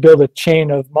able to build a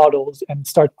chain of models and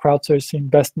start crowdsourcing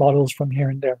best models from here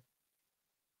and there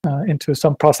into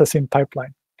some processing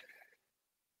pipeline.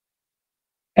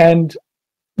 And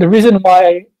the reason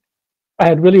why I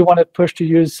had really wanted to push to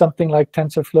use something like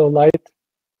TensorFlow Lite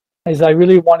is I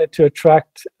really wanted to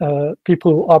attract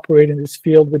people who operate in this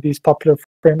field with these popular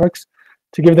frameworks,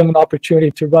 to give them an opportunity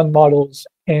to run models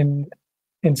in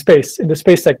space, in the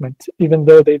space segment, even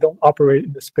though they don't operate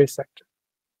in the space sector.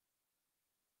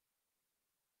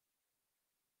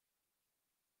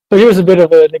 So here's a bit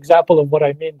of an example of what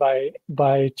I mean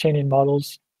by chaining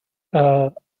models.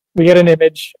 We get an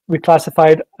image, we classify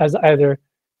it as either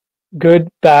good,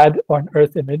 bad, or an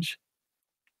Earth image.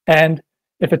 And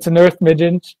if it's an Earth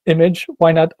image,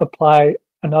 why not apply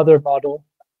another model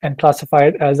and classify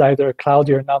it as either a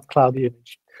cloudy or non-cloudy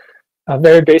image? A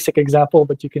very basic example,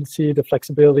 but you can see the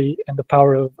flexibility and the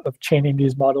power of chaining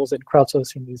these models and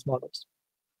crowdsourcing these models.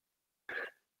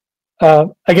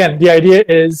 Again, the idea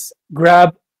is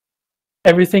grab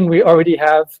everything we already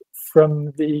have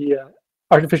from the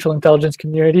artificial intelligence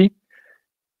community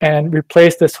and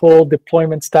replace this whole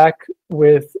deployment stack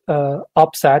with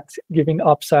OPSAT, giving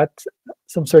OPSAT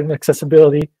some certain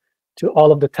accessibility to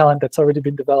all of the talent that's already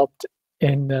been developed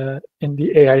in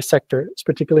the AI sector,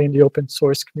 particularly in the open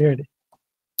source community.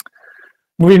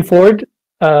 Moving forward,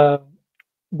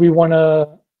 we want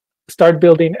to start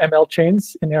building ML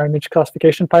chains in our image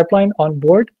classification pipeline on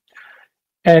board.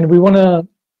 And we want to,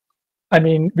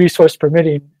 resource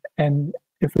permitting, and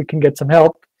if we can get some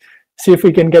help, see if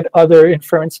we can get other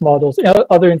inference models,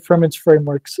 other inference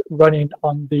frameworks running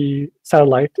on the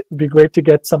satellite. It'd be great to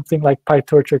get something like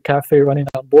PyTorch or Caffe running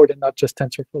on board and not just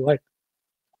TensorFlow Lite.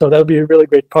 So that would be a really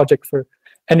great project for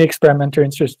any experimenter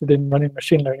interested in running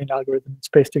machine learning algorithms in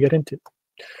space to get into.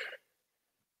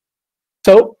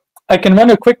 So I can run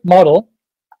a quick model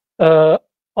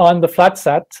on the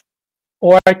flatsat,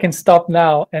 or I can stop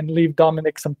now and leave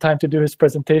Dominic some time to do his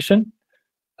presentation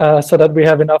so that we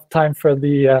have enough time for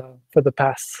the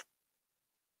pass.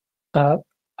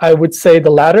 I would say the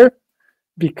latter,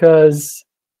 because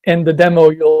in the demo,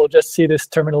 you'll just see this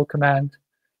terminal command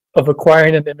of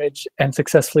acquiring an image and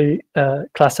successfully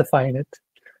classifying it,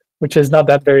 which is not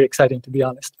that very exciting, to be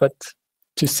honest, but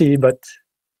to see, but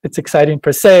it's exciting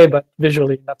per se, but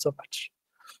visually not so much.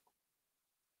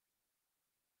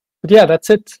 But yeah,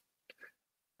 that's it.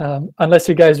 Unless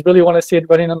you guys really want to see it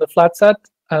running on the flatsat,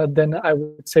 then I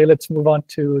would say let's move on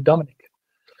to Dominic.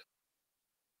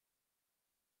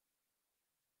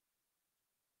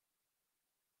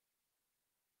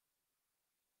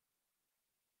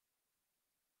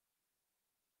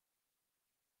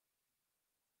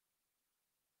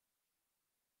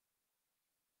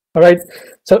 All right,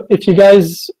 so if you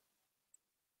guys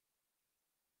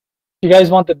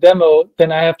want the demo,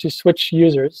 then I have to switch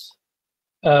users,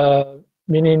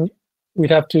 meaning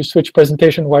we'd have to switch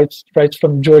presentation rights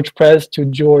from George Prez to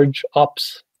George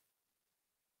Ops.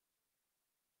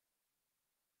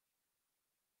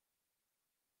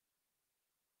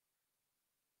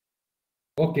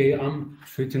 Okay, I'm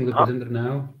switching the presenter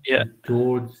now. Yeah.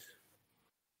 George.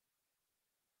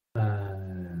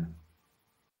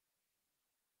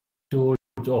 George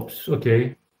Ops.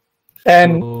 Okay.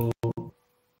 And so,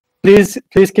 please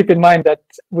keep in mind that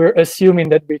we're assuming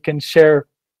that we can share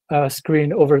a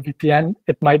screen over VPN.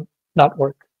 It might not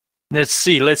work. Let's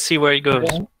see where it goes.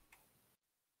 Yeah.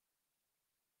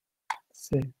 Let's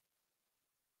see.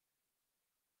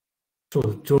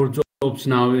 So George Ops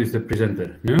now is the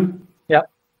presenter, no? Yeah.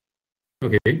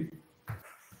 Okay.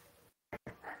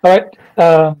 All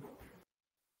right.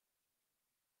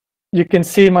 You can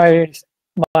see my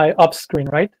ops screen,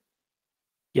 right?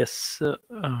 Yes. Yeah.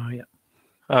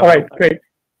 All right, great.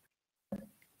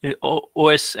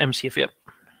 OSMCF, yeah.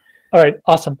 All right,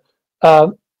 awesome.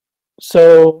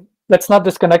 So let's not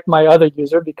disconnect my other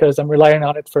user because I'm relying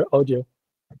on it for audio.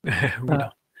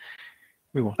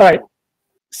 We won't. All right.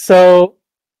 So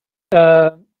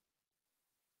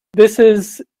this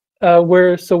is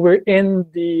we're in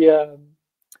the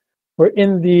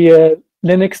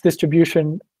Linux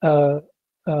distribution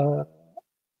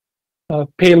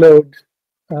payload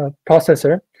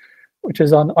processor, which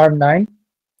is on ARM9.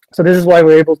 So this is why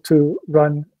we're able to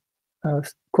run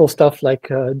cool stuff like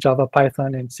Java,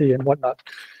 Python, and C and whatnot.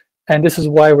 And this is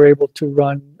why we're able to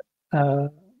run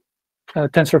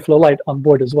TensorFlow Lite on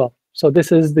board as well. So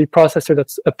this is the processor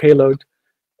that's a payload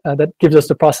that gives us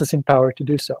the processing power to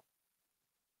do so.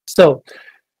 So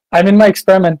I'm in my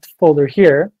experiment folder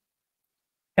here,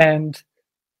 and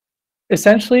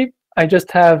essentially I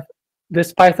just have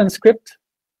this Python script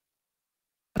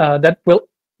that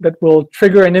will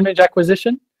trigger an image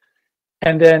acquisition,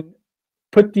 and then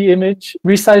put the image,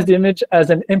 resize the image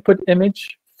as an input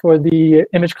image for the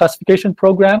image classification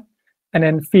program, and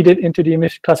then feed it into the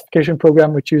image classification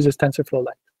program, which uses TensorFlow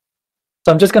Lite.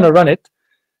 So I'm just going to run it.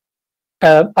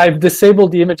 I've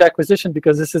disabled the image acquisition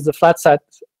because this is the flatsat,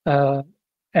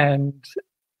 and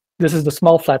this is the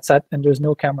small flatsat, and there's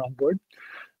no camera on board.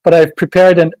 But I've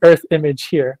prepared an Earth image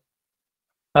here,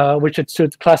 which it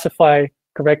should classify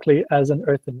correctly as an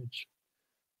Earth image.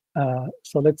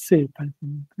 So let's see,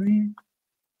 Python 3,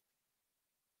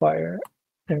 fire,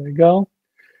 there we go.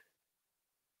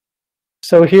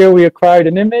 So here we acquired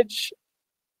an image.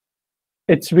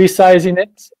 It's resizing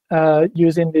it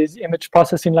using these image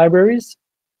processing libraries.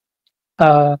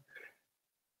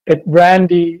 It ran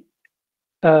the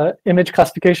image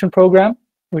classification program,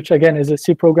 which again is a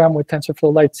C program with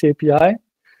TensorFlow Lite C API.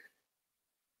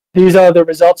 These are the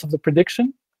results of the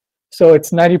prediction. So it's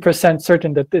 90%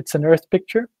 certain that it's an Earth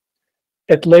picture.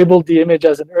 It labeled the image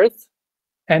as an Earth.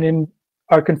 And in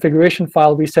our configuration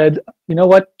file, we said, you know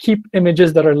what, keep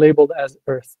images that are labeled as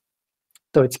Earth.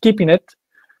 So it's keeping it.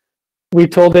 We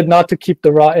told it not to keep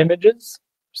the raw images.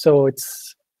 So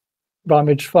its raw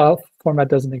image file format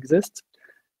doesn't exist.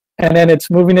 And then it's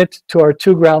moving it to our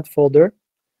toGround folder.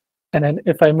 And then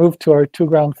if I move to our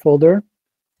toGround folder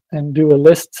and do a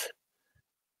list,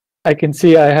 I can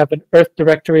see I have an Earth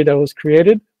directory that was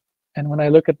created. And when I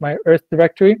look at my Earth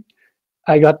directory,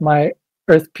 I got my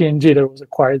Earth PNG that was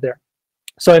acquired there.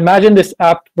 So imagine this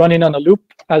app running on a loop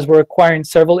as we're acquiring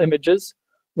several images,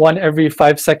 one every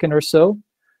 5 seconds or so.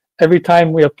 Every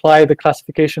time we apply the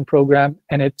classification program,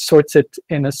 and it sorts it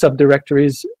in a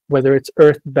subdirectories, whether it's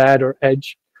Earth, bad, or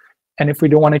edge. And if we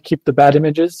don't want to keep the bad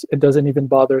images, it doesn't even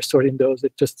bother sorting those.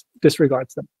 It just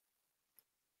disregards them.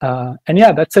 And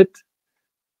yeah, that's it.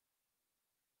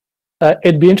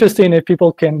 It'd be interesting if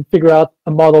people can figure out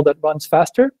a model that runs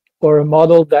faster or a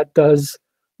model that does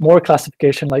more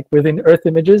classification, like within Earth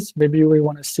images. Maybe we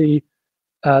want to see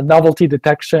novelty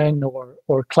detection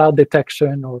or cloud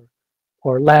detection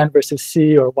or land versus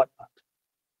sea or whatnot.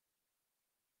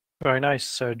 Very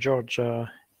nice, George.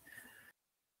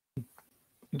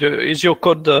 Is your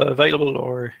code available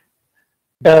or?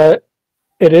 It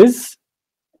is.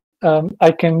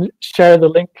 I can share the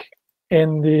link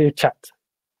in the chat.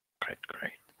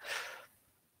 Great.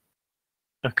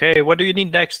 Okay, what do you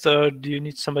need next? Do you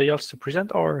need somebody else to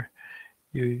present, or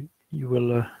you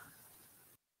will?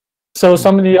 So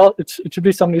somebody else. It should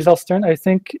be somebody else's turn. I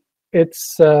think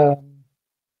it's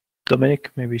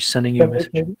Dominic, maybe sending you a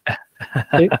message.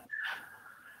 Okay.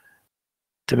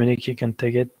 Dominic, you can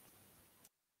take it.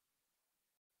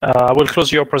 I will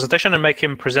close your presentation and make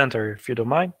him presenter, if you don't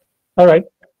mind. All right,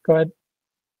 go ahead.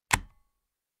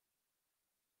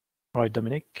 All right,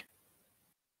 Dominic.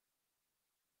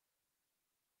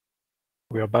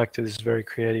 We are back to this very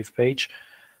creative page.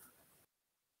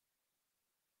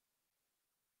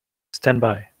 Stand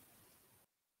by.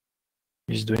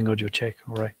 He's doing audio check.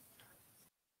 All right.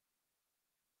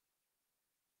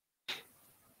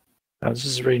 This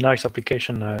is a really nice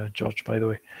application, George, by the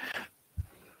way.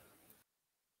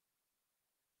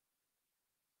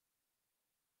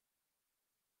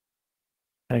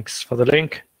 Thanks for the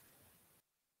link.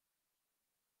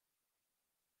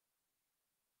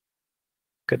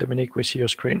 Okay, Dominique, we see your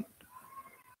screen.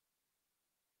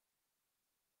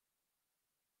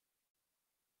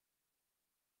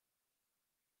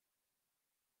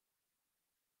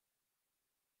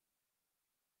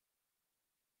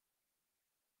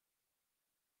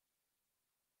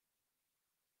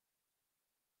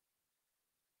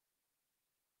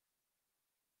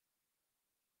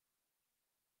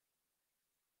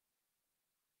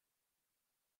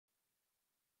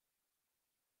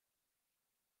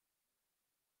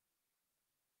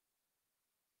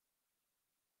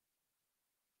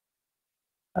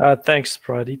 Thanks,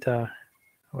 Pradita.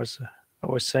 I was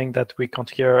saying that we can't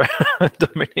hear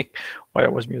Dominic while I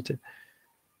was muted.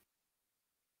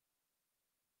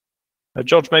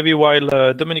 George, maybe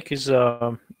while Dominic is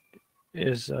no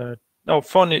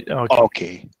phone.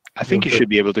 Okay. I think you should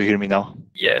be able to hear me now.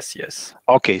 Yes, yes.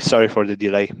 Okay, sorry for the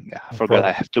delay. Yeah, I forgot problem.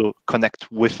 I have to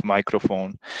connect with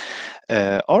microphone.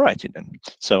 All right then.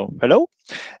 So hello.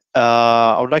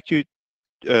 I would like you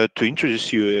to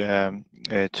introduce you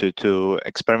to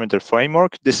Experimenter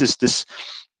Framework. This is this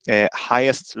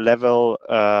highest level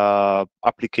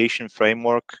application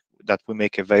framework that we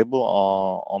make available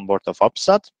on board of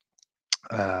OPSAT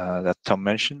that Tom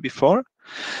mentioned before.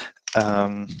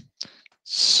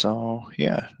 So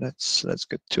yeah, let's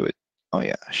get to it. Oh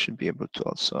yeah, I should be able to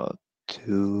also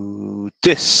do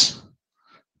this,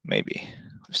 maybe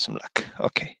with some luck.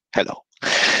 Okay, hello.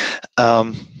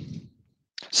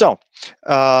 So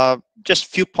just a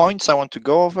few points I want to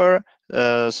go over.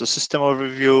 So system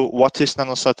overview, what is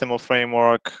NanoSat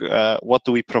framework? What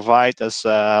do we provide as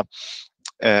a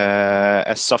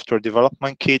software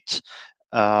development kit?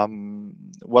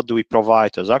 What do we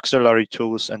provide as auxiliary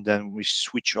tools? And then we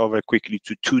switch over quickly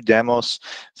to two demos.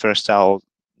 First, I'll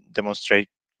demonstrate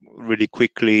really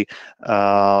quickly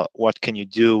what can you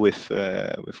do with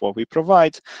what we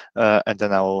provide, and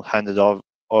then I will hand it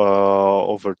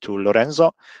over to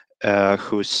Lorenzo,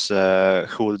 who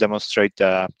will demonstrate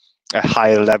a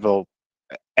higher level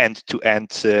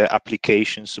end-to-end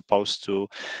application supposed to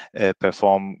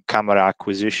perform camera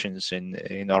acquisitions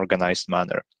in organized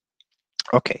manner.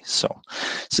 Okay, so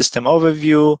system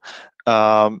overview.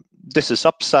 This is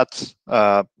OPSAT.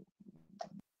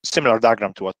 Similar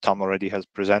diagram to what Tom already has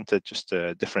presented, just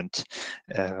differently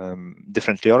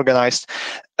organized.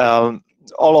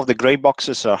 All of the gray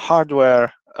boxes are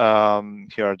hardware.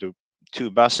 Here are the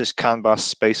two buses, CAN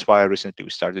bus, SpaceWire. Recently,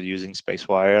 we started using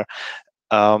SpaceWire.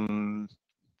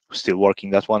 Still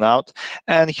working that one out.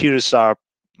 And here's our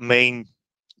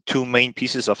two main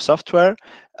pieces of software: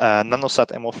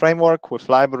 NanoSat MO framework with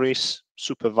libraries,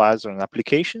 supervisor, and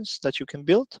applications that you can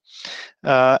build,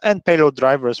 and payload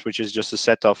drivers, which is just a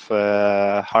set of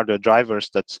hardware drivers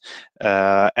that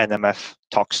NMF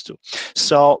talks to.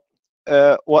 So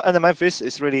what NMF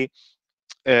is really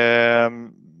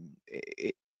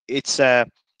it's a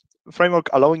framework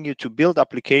allowing you to build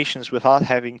applications without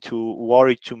having to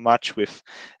worry too much with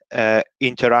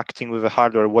interacting with the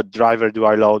hardware. What driver do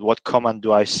I load? What command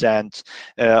do I send?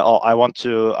 Or I want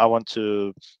to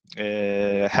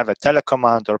have a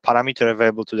telecommand or parameter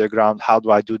available to the ground. How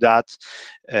do I do that?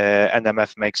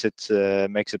 NMF makes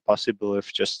it possible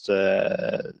with just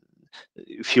a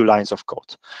few lines of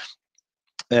code.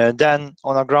 Then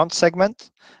on our ground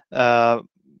segment,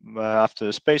 after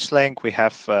the space link, we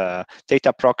have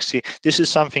data proxy. This is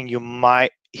something you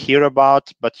might hear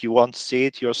about, but you won't see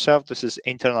it yourself. This is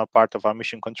internal part of our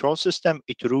mission control system.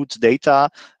 It routes data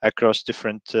across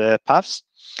different paths.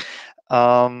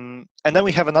 And then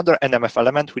we have another NMF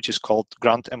element, which is called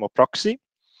ground MO proxy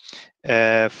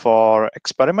for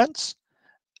experiments.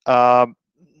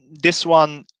 This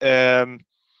one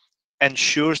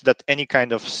ensures that any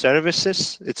kind of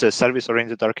services, it's a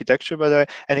service-oriented architecture, by the way,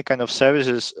 any kind of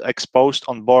services exposed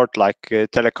on board, like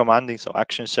telecommanding, so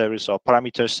action service or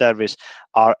parameter service,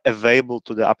 are available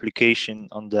to the application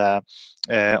on the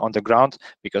ground,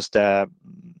 because the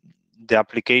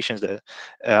applications that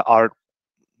are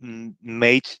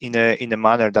made in a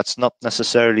manner that's not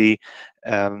necessarily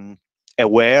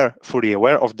fully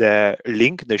aware of the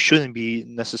link. They shouldn't be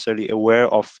necessarily aware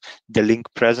of the link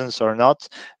presence or not.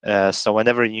 So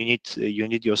whenever you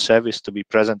need your service to be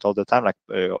present all the time, like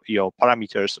your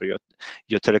parameters or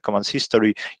your telecommands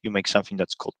history, you make something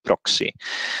that's called proxy.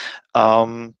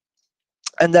 And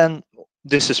then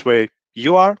this is where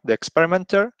you are, the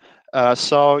experimenter.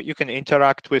 So you can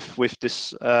interact with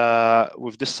this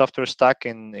software stack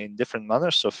in different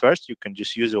manners. So first, you can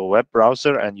just use your web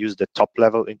browser and use the top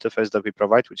level interface that we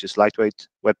provide, which is lightweight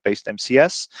web-based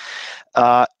MCS.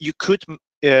 You could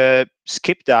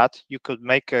skip that. You could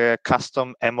make a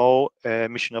custom MO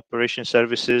mission operation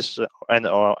services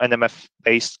or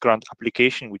NMF-based ground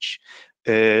application, which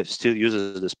still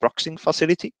uses this proxying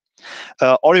facility.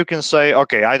 Or you can say,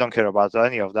 okay, I don't care about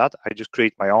any of that. I just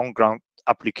create my own ground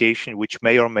application, which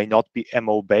may or may not be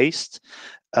MO based,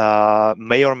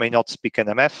 may or may not speak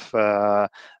NMF,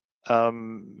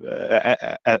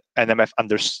 NMF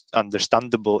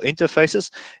understandable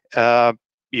interfaces.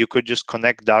 You could just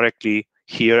connect directly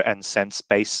here and send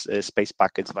space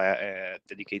packets via a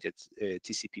dedicated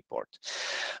TCP port.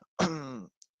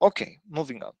 Okay,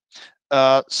 moving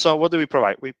on. So what do we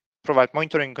provide? We provide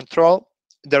monitoring and control.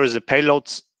 There is a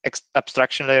payloads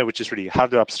abstraction layer, which is really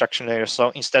hardware abstraction layer.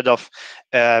 So instead of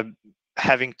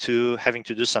having to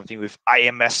do something with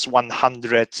IMS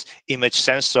 100 image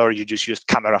sensor, you just use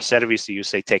camera service. You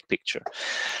say take picture.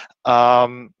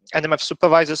 NMF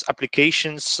supervisors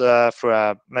applications for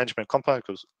a management component,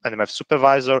 because NMF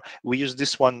supervisor, we use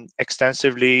this one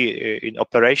extensively in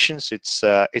operations. It's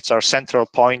our central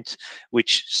point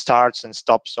which starts and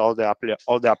stops all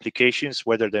the applications,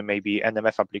 whether they may be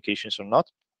NMF applications or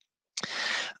not.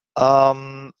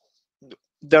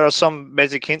 There are some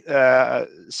basic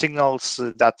signals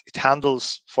that it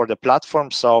handles for the platform.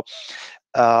 So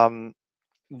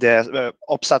the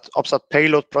OPSAT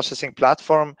payload processing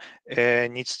platform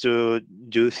needs to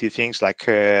do a few things like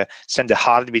send a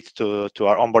heartbeat to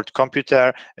our onboard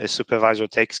computer. A supervisor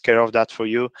takes care of that for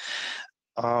you.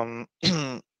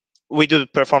 We do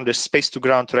perform the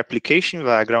space-to-ground replication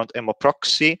via ground MO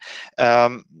proxy.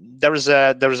 There is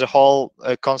a whole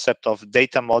concept of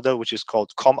data model which is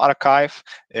called COM archive.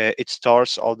 It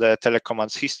stores all the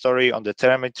telecommands history on the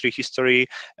telemetry history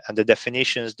and the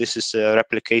definitions. This is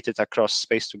replicated across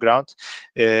space-to-ground.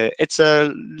 It's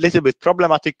a little bit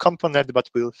problematic component, but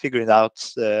we'll figure it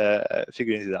out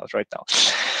right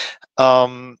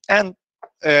now.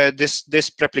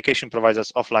 This replication provides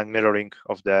us offline mirroring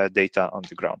of the data on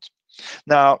the ground.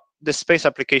 Now, the space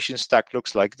application stack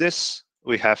looks like this.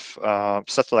 We have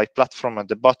satellite platform at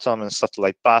the bottom and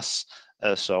satellite bus.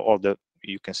 So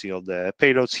you can see all the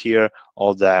payloads here,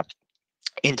 all the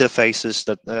interfaces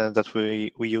that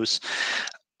we use.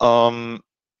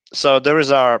 So there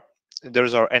is our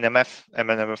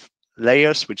MNMF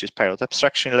layers, which is payload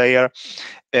abstraction layer.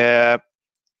 There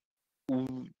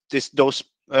is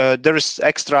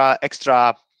extra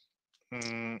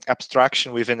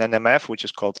abstraction within NMF, which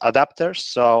is called adapters.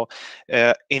 So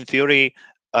in theory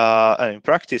and in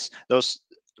practice, this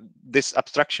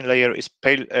abstraction layer is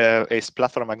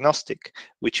platform agnostic,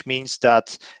 which means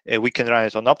that we can run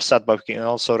it on OPSAT, but we can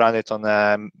also run it on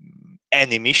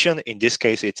any mission. In this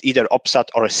case, it's either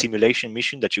OPSAT or a simulation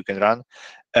mission that you can run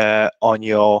on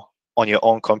your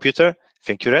own computer.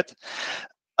 Thank you, Red.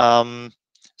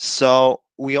 So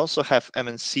we also have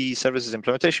MNC services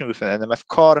implementation with an NMF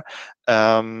core,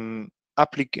 and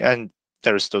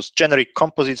there's those generic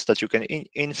composites that you can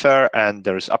infer, and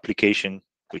there's application,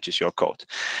 which is your code.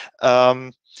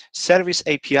 Service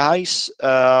APIs,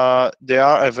 they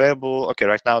are available. Okay,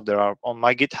 right now they are on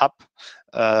my GitHub,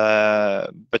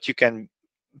 but you can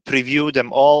preview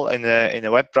them all in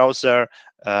a web browser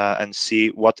and see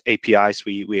what APIs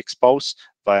we expose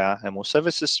via MO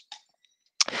services.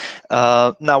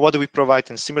 Now, what do we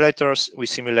provide in simulators? We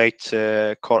simulate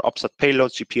core OPSAT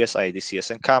payloads, GPS,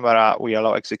 IADCS, and camera. We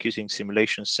allow executing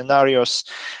simulation scenarios,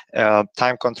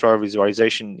 time control,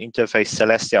 visualization, interface,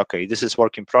 Celestia. Okay, this is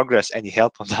work in progress. Any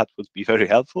help on that would be very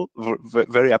helpful,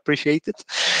 very appreciated.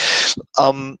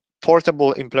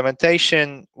 Portable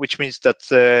implementation, which means that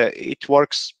it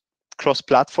works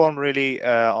cross-platform really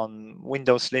on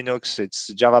Windows, Linux. It's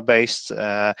Java-based.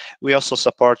 We also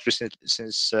support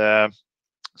since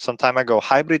some time ago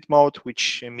hybrid mode,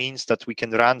 which means that we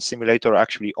can run simulator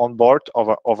actually on board of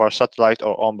our satellite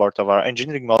or on board of our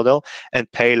engineering model and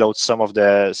payload some of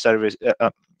the service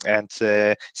and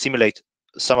simulate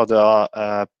some of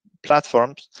the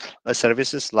platforms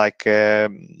services like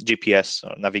GPS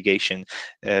or navigation,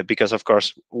 because of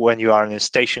course when you are in a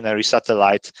stationary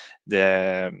satellite,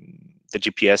 the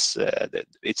GPS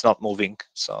it's not moving,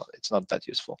 so it's not that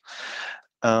useful.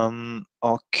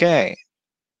 Okay.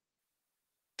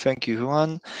 Thank you,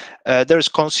 Juan. There's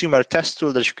consumer test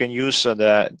tool that you can use.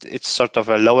 It's sort of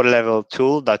a lower level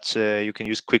tool that you can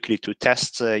use quickly to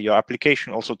test your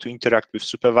application, also to interact with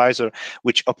supervisor,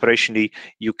 which operationally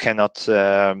you cannot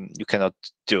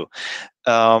do.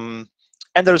 And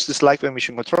there's this lightweight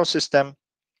mission control system,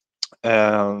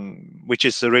 which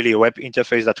is really a web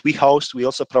interface that we host. We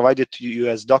also provide it to you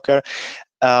as Docker.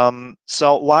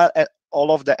 So while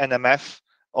all of the NMF,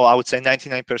 or I would say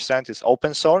 99% is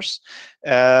open source,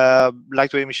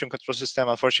 lightweight mission control system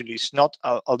unfortunately is not,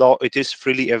 although it is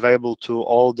freely available to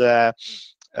all the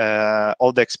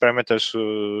experimenters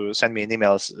who send me an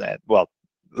email that, well,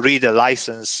 read a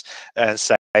license and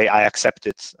say I accept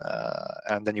it,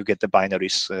 and then you get the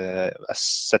binaries, a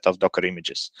set of Docker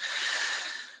images.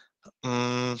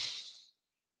 Yeah,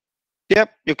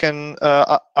 you can.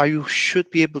 You should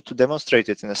be able to demonstrate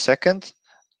it in a second.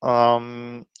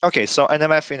 Okay, so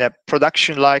NMF in a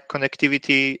production-like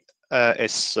connectivity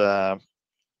is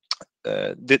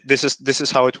this is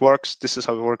how it works. This is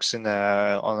how it works on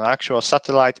an actual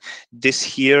satellite. This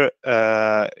here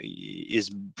is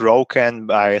broken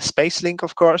by a space link,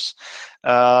 of course.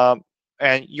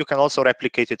 and you can also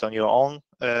replicate it on your own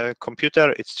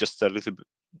computer. It's just a little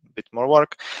bit more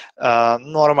work.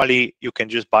 Normally, you can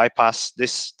just bypass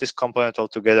this component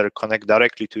altogether, connect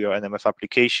directly to your NMF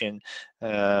application,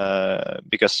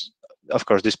 because, of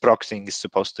course, this proxying is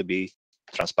supposed to be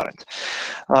transparent.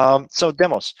 So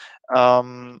demos.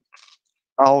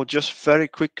 I'll just very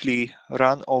quickly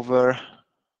run over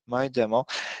my demo.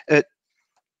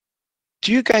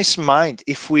 Do you guys mind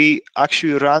if we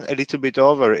actually run a little bit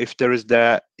over? If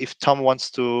Tom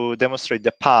wants to demonstrate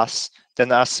the pass,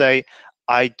 then I say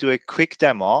I do a quick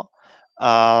demo.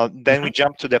 Then we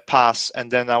jump to the pass,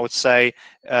 and then I would say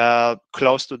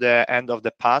close to the end of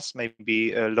the pass,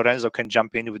 maybe Lorenzo can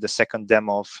jump in with the second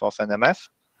demo of NMF.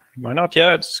 Why not?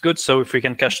 Yeah, it's good. So if we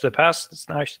can catch the pass, it's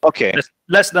nice. Okay.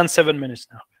 Less than 7 minutes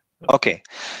now. Okay.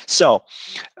 So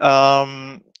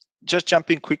just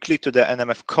jumping quickly to the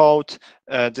NMF code.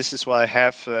 This is what I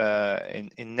have in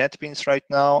NetBeans right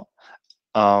now.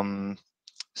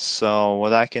 So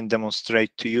what I can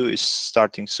demonstrate to you is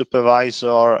starting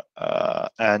supervisor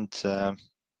and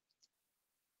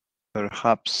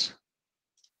perhaps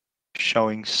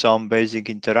showing some basic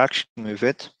interaction with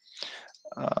it.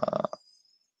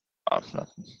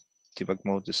 Debug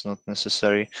mode is not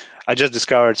necessary. I just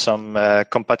discovered some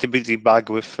compatibility bug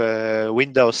with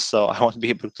Windows, so I won't be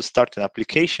able to start an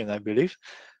application, I believe,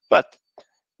 but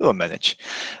we'll manage.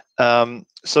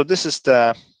 So this is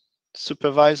the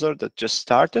supervisor that just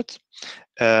started.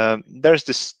 There's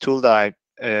this tool that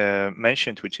I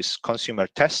mentioned, which is consumer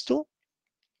test tool.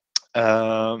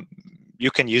 You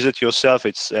can use it yourself.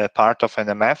 It's part of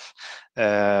NMF.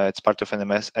 It's part of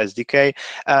NMS SDK,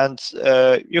 and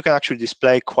you can actually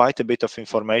display quite a bit of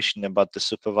information about the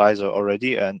supervisor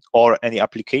already, or any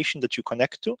application that you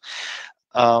connect to.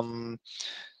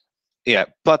 Yeah,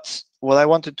 but what I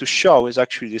wanted to show is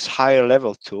actually this higher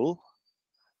level tool.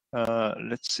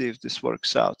 Let's see if this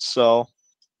works out. So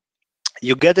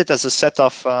you get it as a set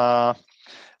of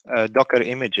Docker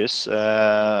images.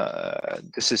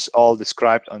 This is all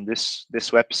described on this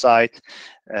website.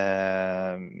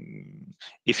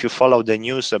 If you follow the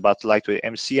news about lightweight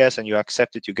MCS and you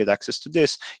accept it, you get access to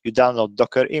this. You download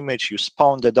Docker image, you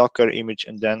spawn the Docker image,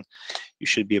 and then you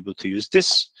should be able to use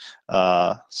this.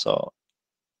 So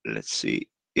let's see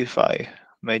if I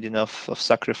made enough of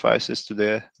sacrifices to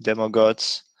the demo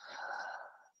gods.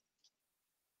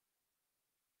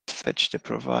 Fetch the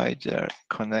provider,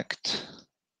 connect.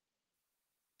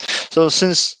 So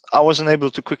since I wasn't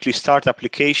able to quickly start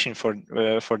application for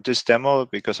this demo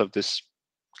because of this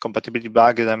compatibility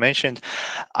bug that I mentioned,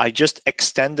 I just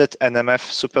extended NMF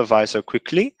supervisor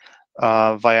quickly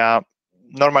via.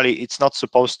 Normally, it's not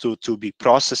supposed to be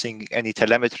processing any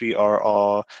telemetry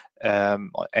or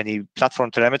any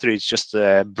platform telemetry. It's just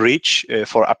a bridge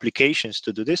for applications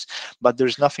to do this, but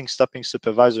there's nothing stopping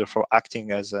supervisor from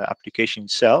acting as an application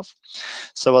itself.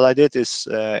 So what I did is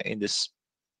in this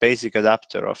basic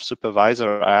adapter of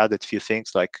supervisor, I added a few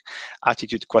things like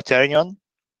attitude quaternion.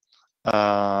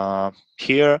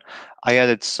 Here I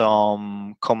added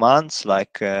some commands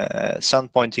like sun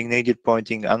pointing, nadir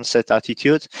pointing, unset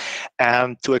attitude,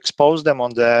 and to expose them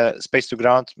on the space to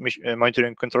ground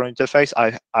monitoring control interface,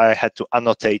 I had to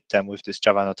annotate them with this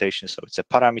Java annotation. So it's a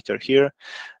parameter here,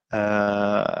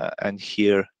 and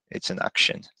here it's an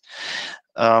action.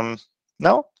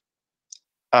 Now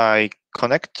I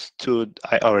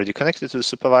already connected to the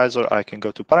supervisor. I can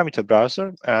go to parameter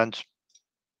browser, and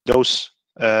those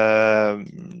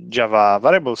Java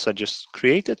variables I just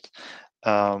created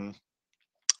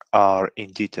are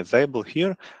indeed available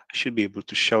here. I should be able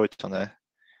to show it on a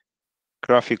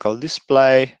graphical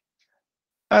display,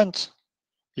 and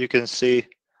you can see,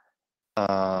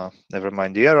 never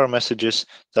mind the error messages,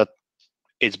 that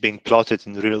it's being plotted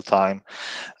in real time.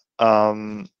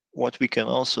 What we can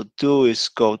also do is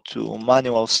go to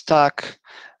manual stack,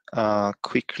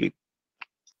 quickly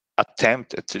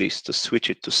attempt at least to switch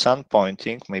it to sun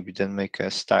pointing, maybe then make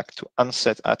a stack to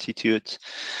unset attitude,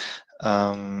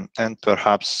 and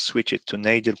perhaps switch it to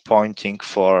nadir pointing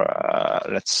for,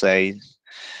 let's say,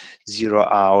 0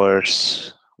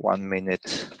 hours, 1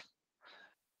 minute,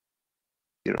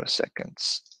 0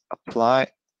 seconds. Apply,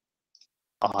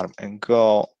 arm and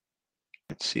go.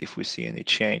 Let's see if we see any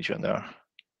change on our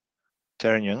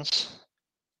quaternions.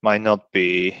 Might not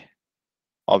be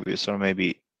obvious, or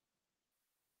maybe,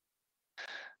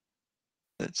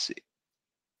 let's see.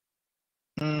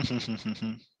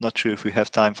 Not sure if we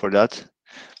have time for that,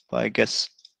 but I guess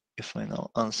if I now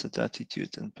unset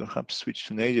attitude and perhaps switch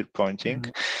to nadir pointing.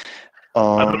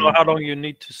 I don't know how long you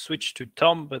need to switch to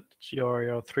Tom, but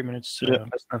your 3 minutes. Yeah,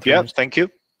 less than 3 minutes thank you.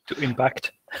 To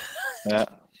impact. Yeah,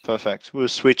 perfect. We'll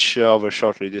switch over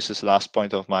shortly. This is the last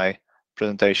point of my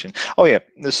presentation. Oh yeah,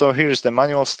 so here's the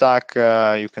manual stack.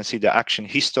 You can see the action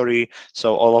history.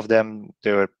 So all of them,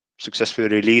 they were successfully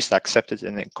released, accepted,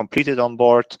 and then completed on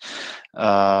board.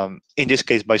 In this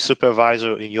case, by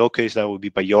supervisor. In your case, that would be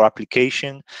by your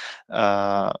application.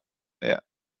 Yeah.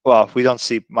 Well, we don't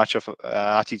see much of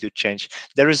attitude change.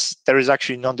 There is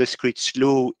actually non-discrete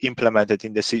slew implemented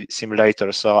in the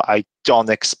simulator, so I don't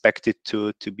expect it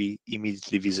to be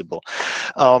immediately visible.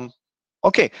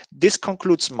 Okay, this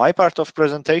concludes my part of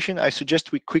presentation. I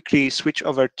suggest we quickly switch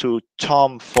over to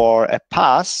Tom for a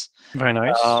pass. Very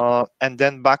nice. And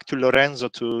then back to Lorenzo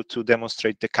to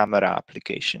demonstrate the camera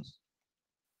application.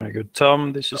 Very good.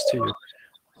 Tom, this is to you.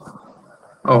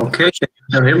 Okay, can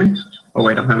you hear me? Oh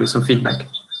wait, I'm having some feedback.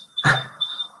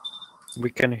 We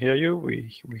can hear you.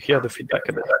 We hear the feedback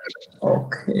a bit.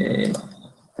 Okay.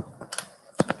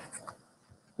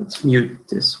 Let's mute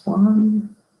this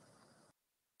one.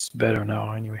 It's better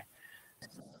now, anyway.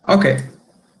 Okay.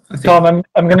 Tom,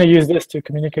 I'm going to use this to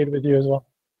communicate with you as well.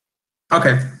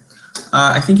 Okay.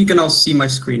 I think you can all see my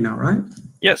screen now, right?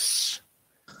 Yes.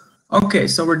 Okay,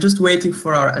 so we're just waiting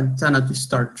for our antenna to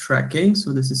start tracking.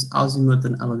 So this is azimuth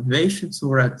and elevation. So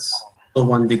we're at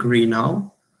 1 degree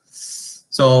now.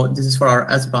 So this is for our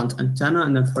S-band antenna.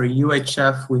 And then for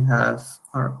UHF, we have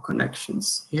our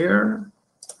connections here.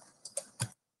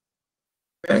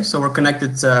 Okay, so we're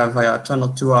connected via tunnel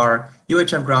to our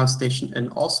UHF ground station in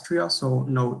Austria, so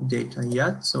no data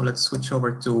yet. So let's switch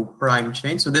over to prime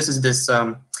chain. So this is this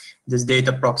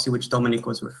data proxy which Dominic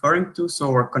was referring to.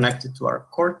 So we're connected to our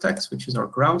Cortex, which is our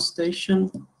ground station.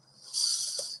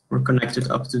 We're connected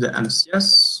up to the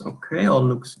MCS. Okay, all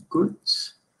looks good.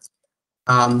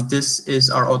 This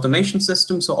is our automation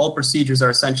system. So all procedures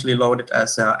are essentially loaded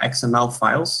as XML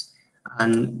files.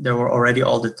 And there were already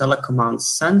all the telecommands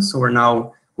sent. So we're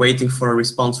now waiting for a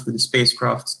response for the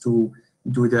spacecraft to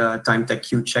do the time tech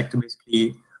Q check to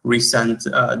basically resend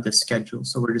the schedule.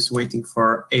 So we're just waiting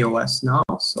for AOS now.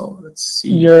 So let's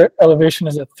see. Your elevation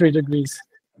is at 3 degrees.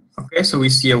 Okay, so we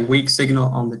see a weak signal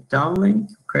on the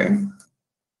downlink. Okay.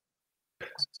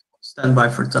 Stand by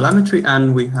for telemetry,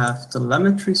 and we have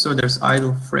telemetry. So there's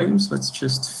idle frames. Let's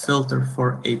just filter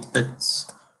for a bit.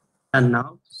 And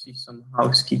now see some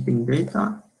housekeeping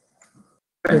data.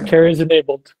 Okay. Your carrier is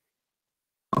enabled.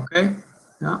 Okay,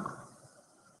 yeah.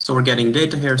 So we're getting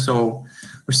data here. So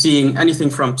we're seeing anything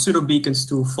from pseudo beacons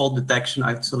to fault detection,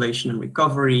 isolation, and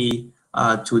recovery,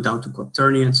 to down to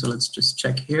quaternion. So let's just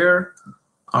check here.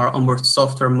 Our onboard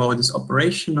software mode is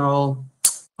operational.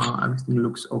 Everything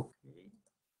looks okay.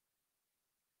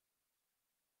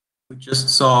 We just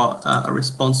saw a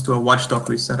response to a watchdog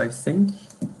reset, I think.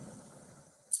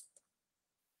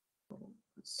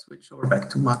 Let's switch over back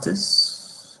to Mattis.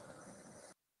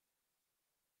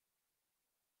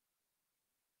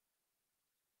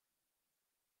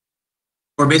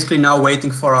 We're basically now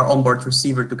waiting for our onboard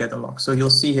receiver to get a lock. So you'll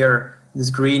see here this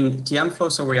green TM flow.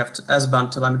 So we have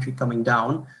S-band telemetry coming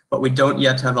down, but we don't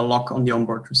yet have a lock on the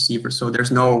onboard receiver. So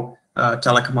there's no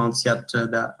telecommands yet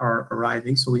that are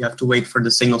arriving. So we have to wait for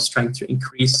the signal strength to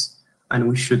increase, and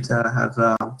we should have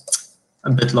a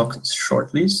bit locked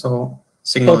shortly. So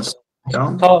signal is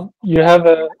down. Tom, you have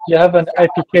an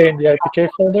IPK in the IPK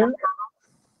folder.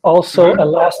 Also, a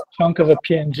last chunk of a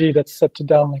PNG that's set to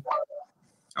downlink.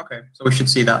 Okay, so we should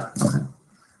see that. Okay.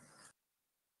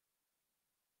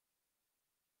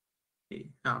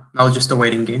 Now just a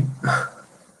waiting game.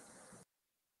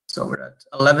 So we're at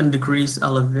 11 degrees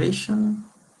elevation.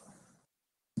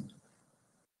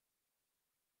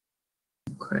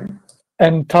 Okay.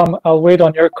 And Tom, I'll wait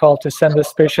on your call to send the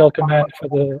spatial command for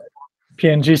the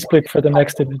PNG split for the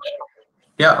next image.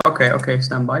 Yeah, okay,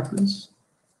 stand by, please.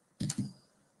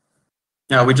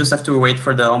 Yeah, we just have to wait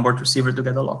for the onboard receiver to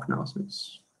get a lock now, so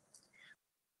it's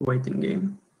a waiting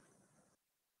game.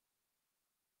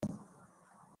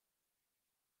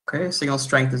 Okay, signal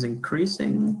strength is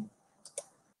increasing.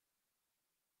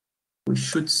 We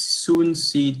should soon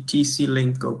see TC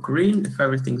link go green if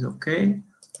everything's okay.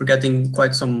 We're getting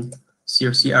quite some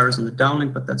CRC errors on the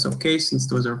downlink, but that's okay since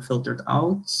those are filtered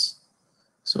out.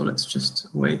 So let's just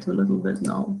wait a little bit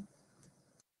now.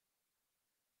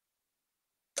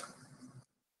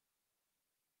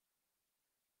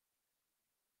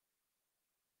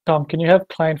 Tom, can you have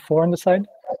client 4 on the side?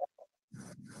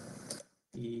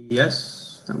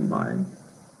 Yes, stand by.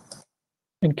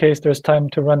 In case there's time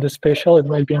to run the spatial, it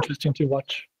might be interesting to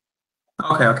watch.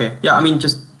 Okay. Yeah, I mean,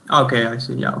 just, okay, I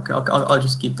see. Yeah, okay, I'll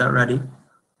just keep that ready.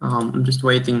 I'm just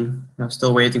waiting, I'm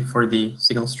still waiting for the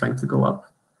signal strength to go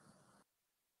up.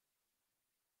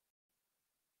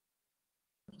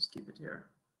 Just keep it here.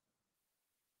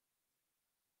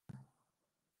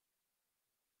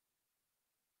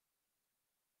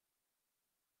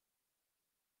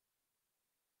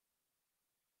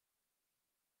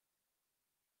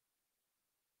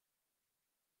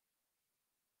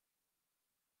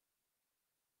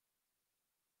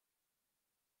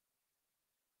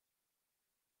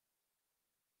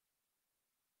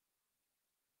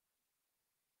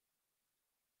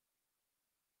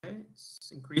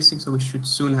 It's increasing, so we should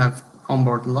soon have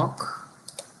onboard lock.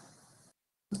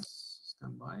 Let's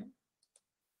stand by.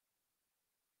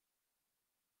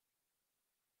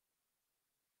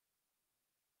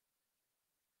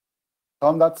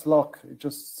 Tom, that's lock. It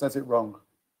just says it wrong.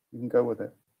 You can go with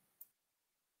it.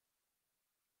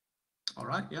 All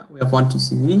right, yeah, we have one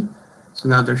TCV. So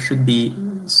now there should be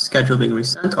schedule being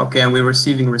resent. Okay, and we're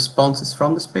receiving responses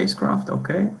from the spacecraft.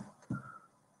 Okay,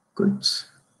 good.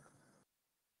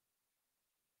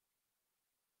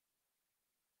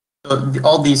 So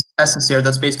all these S's here,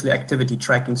 that's basically activity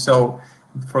tracking. So,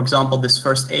 for example, this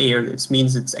first A here, it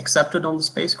means it's accepted on the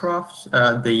spacecraft.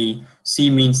 The C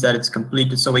means that it's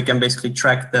completed. So we can basically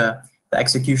track the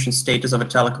execution status of a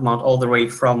telecommand all the way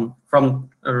from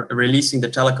releasing the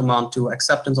telecommand to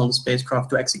acceptance on the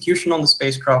spacecraft to execution on the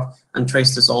spacecraft, and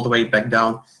trace this all the way back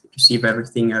down to see if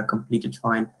everything completed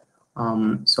fine.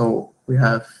 So we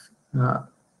have,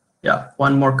 yeah,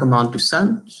 one more command to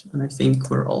send, and I think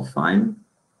we're all fine.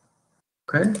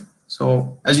 Okay,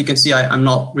 so as you can see, I'm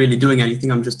not really doing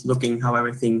anything. I'm just looking how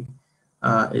everything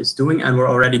is doing, and we're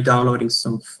already downloading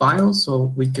some files.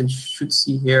 So we should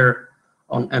see here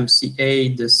on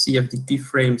MCA the CFDT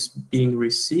frames being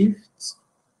received.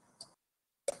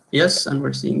 Yes, and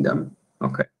we're seeing them.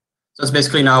 Okay, so it's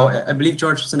basically now, I believe,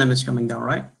 George, it's an image coming down,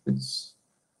 right? It's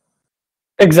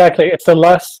exactly. It's the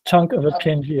last chunk of a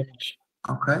PNG image.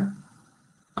 okay.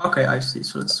 Okay, I see.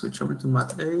 So let's switch over to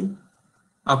Mat A.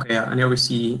 Okay, yeah, and here we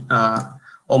see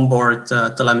onboard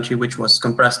telemetry, which was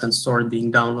compressed and stored,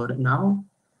 being downloaded now.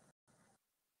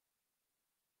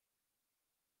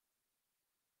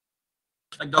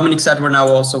 Like Dominic said, we're now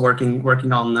also working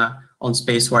on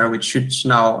SpaceWire, which should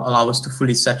now allow us to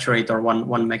fully saturate our one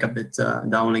megabit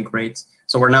downlink rate.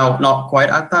 So we're now not quite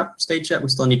at that stage yet. We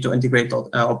still need to integrate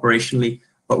operationally,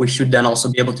 but we should then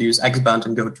also be able to use X-band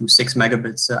and go to 6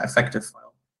 megabits effective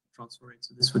file transfer rate.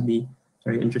 So this would be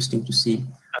very interesting to see.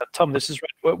 Tom, this is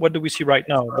what do we see right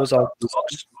now? Those are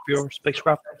logs of your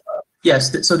spacecraft?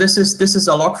 Yes, so this is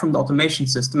a log from the automation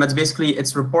system.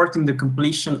 It's reporting the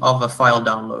completion of a file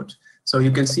download. So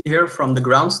you can see here from the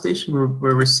ground station,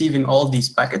 we're receiving all these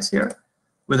packets here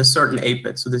with a certain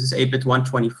APIT. So this is APIT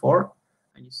 124.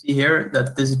 And you see here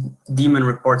that this daemon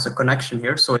reports a connection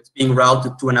here. So it's being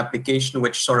routed to an application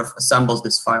which sort of assembles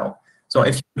this file. So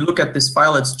if you look at this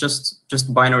file, it's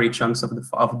just binary chunks of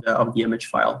the image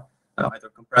file, either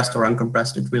compressed or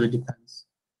uncompressed. It really depends.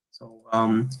 So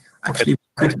actually,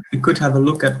 we could have a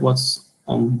look at what's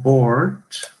on board.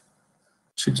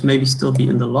 Should maybe still be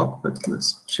in the log, but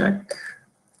let's check.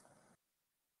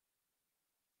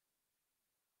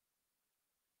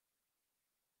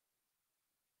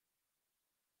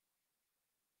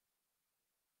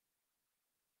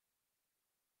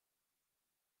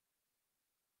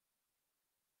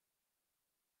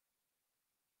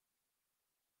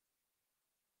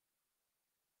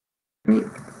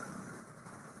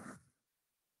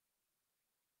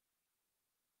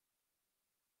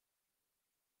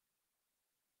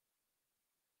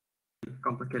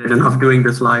 Complicated enough doing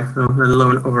this live, let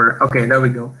alone over. Okay, there we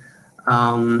go.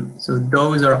 So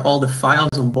those are all the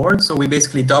files on board. So we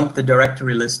basically dump the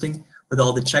directory listing with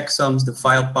all the checksums, the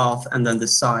file path, and then the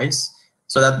size.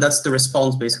 So that's the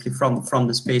response basically from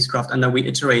the spacecraft, and then we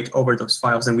iterate over those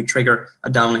files and we trigger a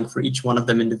downlink for each one of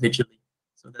them individually.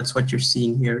 So that's what you're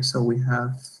seeing here. So we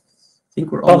have, I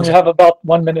think we're almost. We have about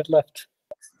 1 minute left.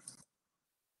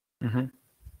 Mm-hmm.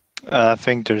 I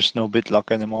think there's no bit lock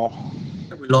anymore.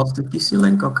 We lost the PC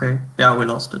link. Okay, yeah, we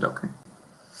lost it. Okay.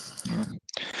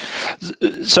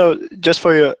 So just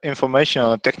for your information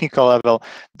on a technical level,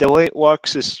 the way it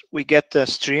works is we get a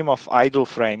stream of idle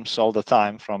frames all the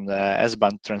time from the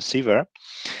S-band transceiver.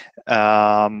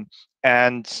 And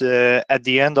at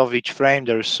the end of each frame,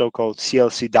 there is so-called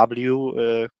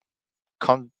CLCW,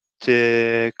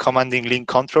 commanding link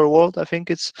control word, I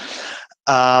think it's.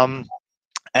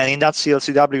 And in that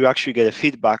CLCW, you actually get a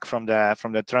feedback from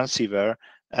the transceiver,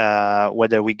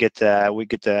 whether we get a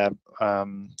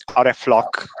RF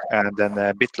lock and then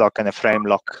a bit lock and a frame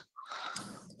lock.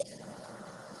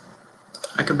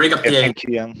 I can bring up the. Thank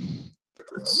you, Ian.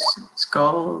 It's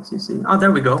called. Oh,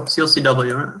 there we go.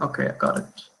 CLCW. Right? Okay, I got it.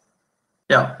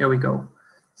 Yeah, here we go.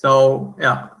 So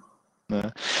yeah.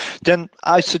 Then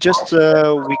I suggest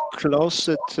we close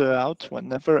it out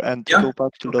whenever and go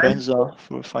back to Lorenzo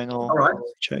for a final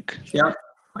check. Yeah,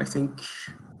 I think.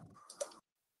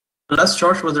 Unless,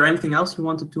 George, was there anything else you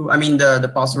wanted to? I mean,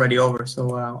 the pass already over,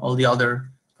 so all the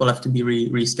other will have to be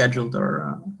rescheduled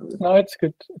or. No, it's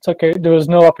good. It's okay. There was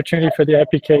no opportunity for the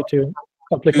APK to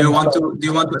apply. Do you want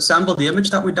to assemble the image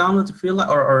that we downloaded? Feel like,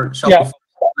 or shall we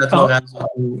let Lorenzo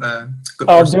do?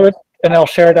 I'll do it and I'll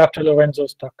share it after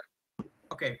Lorenzo's talk.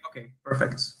 Okay,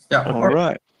 perfect. Yeah. All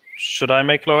right. Should I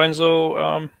make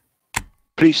Lorenzo?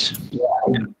 Please. Yeah,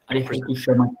 I have to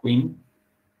share my screen.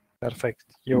 Perfect.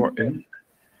 You're in.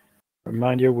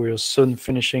 Remind you, we're soon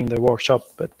finishing the workshop,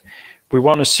 but we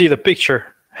want to see the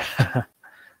picture.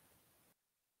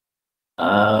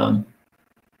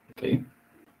 Okay.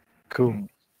 Cool.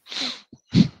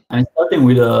 I'm starting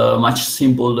with a much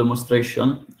simple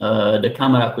demonstration, the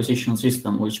camera acquisition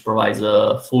system, which provides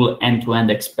a full end-to-end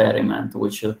experiment,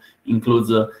 which includes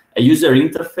a user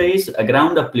interface, a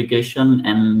ground application,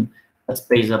 and a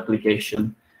space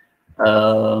application.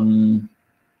 With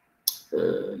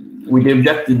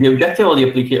the objective of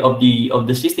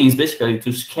the system is basically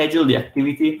to schedule the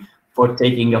activity for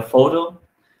taking a photo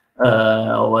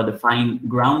of a defined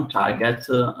ground target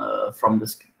from the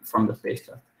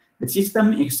spacecraft. The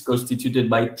system is constituted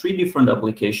by 3 different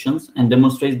applications and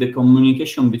demonstrates the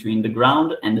communication between the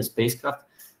ground and the spacecraft,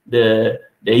 the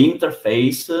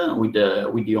interface with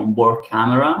the onboard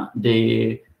camera,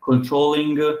 the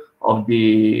controlling of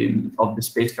the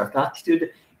spacecraft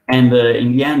attitude, and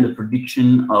in the end, the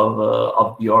prediction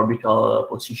of the orbital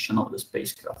position of the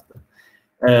spacecraft.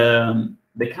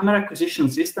 The camera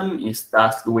acquisition system is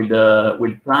tasked with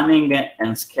planning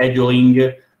and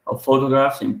scheduling of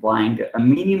photographs, implying a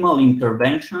minimal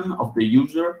intervention of the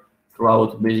user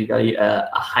throughout basically a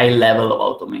high level of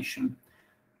automation.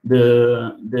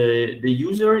 The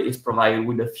user is provided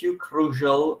with a few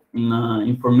crucial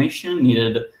information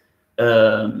needed,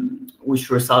 which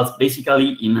results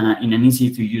basically in an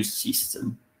easy-to-use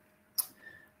system.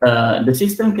 The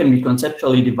system can be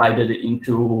conceptually divided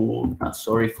into,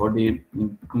 sorry for the,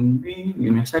 give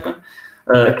me a second.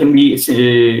 Can be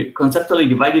conceptually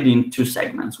divided in 2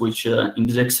 segments, which in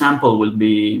this example will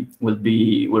be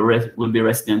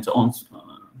resident on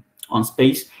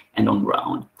space and on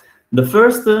ground. The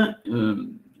first,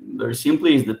 very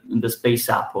simply, is the space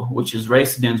app, which is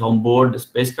resident on board the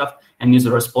spacecraft and is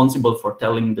responsible for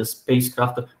telling the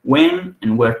spacecraft when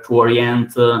and where to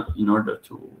orient in order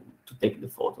to take the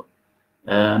photo.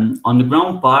 On the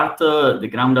ground part, the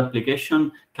ground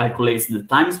application calculates the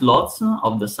time slots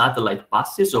of the satellite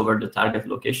passes over the target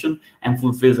location and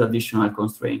fulfills additional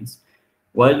constraints.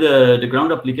 While the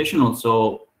ground application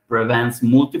also prevents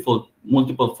multiple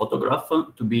photographs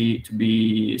to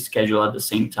be scheduled at the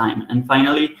same time. And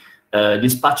finally,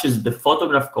 dispatches the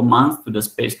photograph commands to the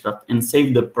spacecraft and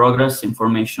save the progress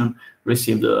information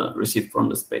received from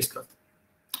the spacecraft.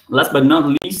 Last but not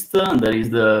least, there is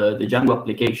the Django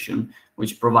application,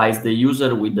 which provides the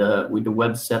user with the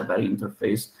web server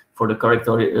interface for the correct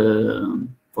for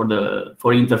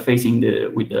interfacing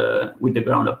with the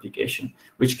ground application,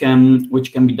 which can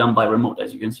be done by remote,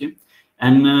 as you can see.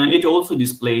 And it also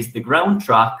displays the ground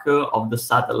track of the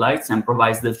satellites and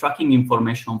provides the tracking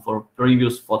information for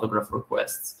previous photograph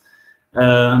requests.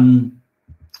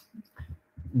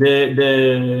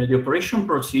 The operation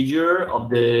procedure of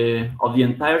the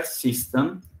entire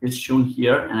system is shown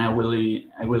here, and I will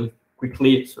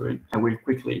quickly, for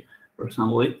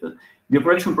example, the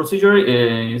operation procedure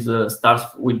starts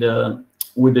with the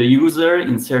user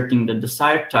inserting the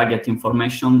desired target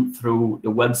information through the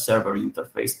web server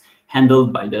interface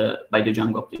handled by the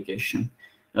Django application,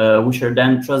 which are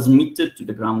then transmitted to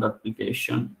the ground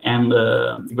application, and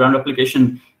the ground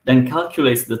application then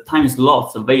calculates the time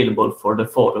slots available for the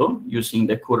photo using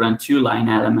the current 2 line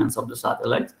elements of the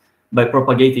satellite by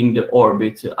propagating the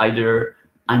orbit either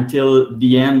until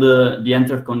the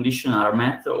entered conditions are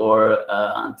met or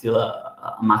until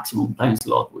a maximum time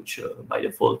slot, which by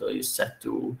default is set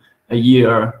to a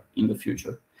year in the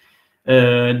future.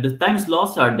 The time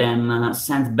slots are then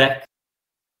sent back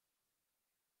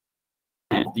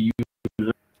on the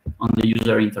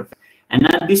user interface. And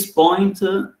at this point,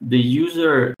 the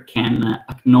user can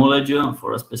acknowledge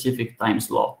for a specific time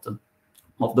slot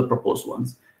of the proposed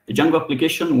ones. The Django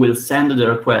application will send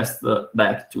the request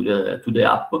back to the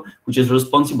app, which is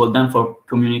responsible then for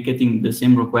communicating the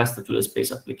same request to the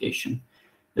space application.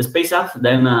 The space app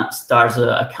then starts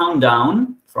a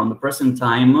countdown from the present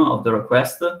time of the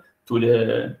request to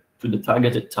the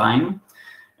targeted time.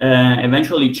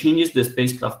 Eventually changes the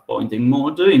spacecraft pointing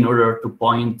mode in order to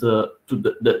point to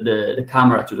the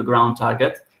camera to the ground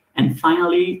target, and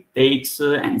finally takes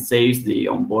and saves the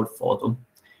onboard photo.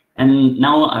 And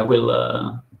now I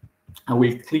will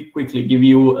quickly give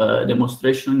you a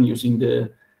demonstration using a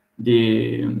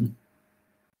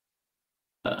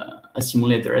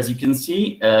simulator. As you can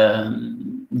see,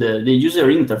 the user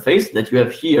interface that you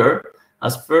have here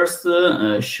as first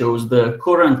shows the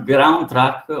current ground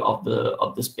track of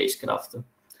the spacecraft.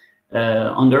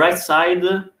 On the right side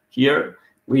here,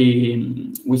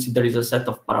 we see there is a set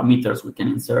of parameters we can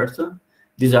insert.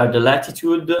 These are the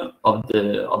latitude of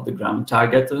the ground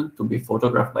target to be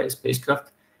photographed by a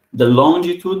spacecraft, the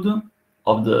longitude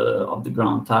of the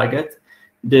ground target,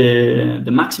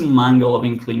 the maximum angle of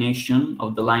inclination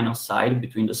of the line of sight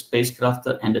between the spacecraft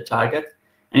and the target.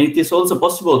 And it is also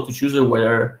possible to choose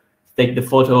whether to take the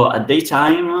photo at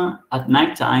daytime, at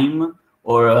nighttime,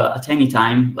 or at any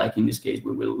time, like in this case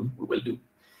we will do.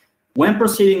 When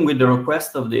proceeding with the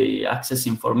request of the access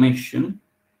information,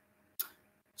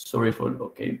 the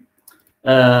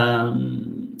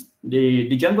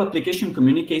Django application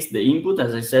communicates the input,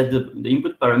 as I said, the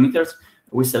input parameters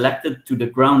we selected to the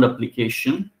ground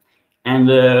application, and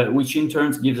which in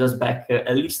turn gives us back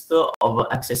a list of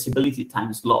accessibility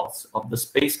time slots of the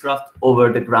spacecraft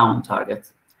over the ground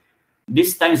target.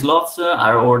 These time slots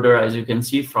are ordered, as you can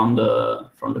see, from the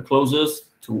closest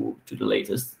to the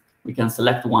latest. We can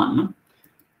select one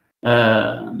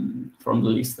from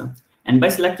the list. And by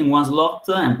selecting one slot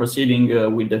and proceeding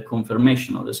with the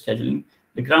confirmation of the scheduling,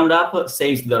 the ground app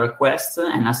saves the request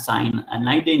and assigns an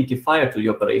identifier to the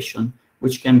operation,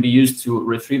 which can be used to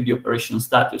retrieve the operation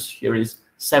status. Here is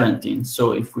 17.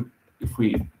 So if we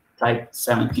type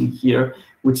 17 here,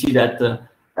 we see that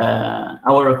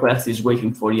our request is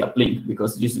waiting for the uplink,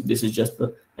 because this is just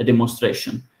a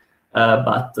demonstration.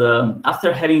 But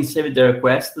after having saved the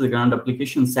request, the ground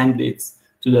application sends it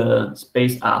to the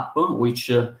space app, which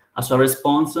as a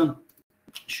response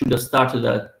should have started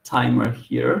a timer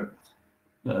here,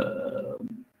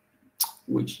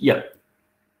 which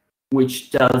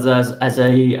tells us, as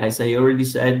I already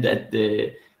said, that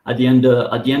at the end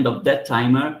of that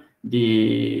timer,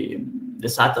 the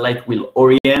satellite will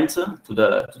orient to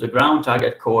the ground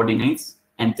target coordinates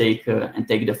and take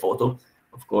the photo.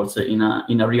 Of course, in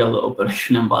a real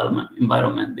operation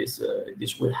environment, this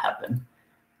will happen.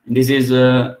 And this is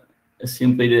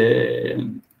simply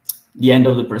the end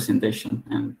of the presentation.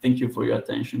 And thank you for your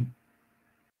attention.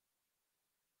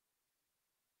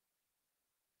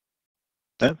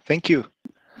 Thank you.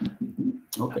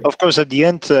 Okay. Of course, at the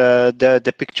end,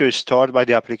 the picture is stored by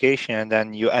the application, and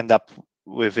then you end up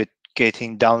with it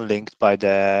getting downlinked by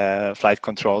the flight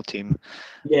control team.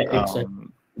 Yeah, exactly.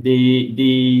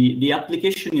 The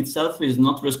application itself is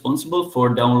not responsible for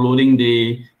downloading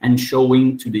and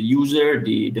showing to the user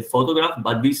the photograph,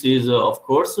 but this is of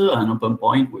course an open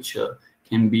point which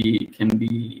can be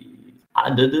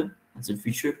added as a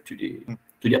feature to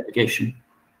the application.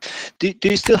 Do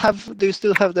you still have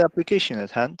the application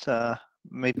at hand?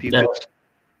 Maybe you could.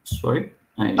 Sorry.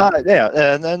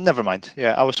 Never mind.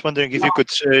 Yeah, I was wondering if you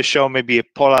could show maybe a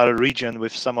polar region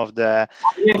with some of the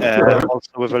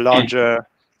also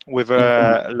with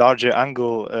a larger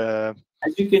angle.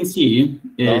 As you can see,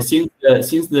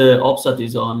 since the OPSAT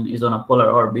is on a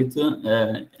polar orbit,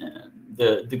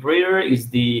 the greater is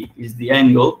the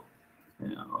angle,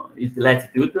 is the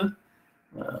latitude.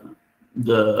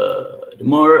 The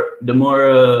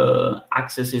more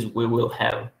accesses we will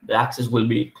have, the access will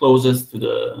be closest to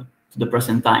the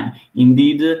present time.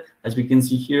 Indeed, as we can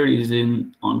see here, is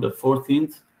on the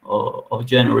 14th of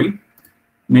January.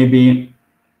 Maybe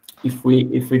if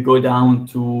we go down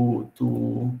to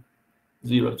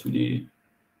 0 to the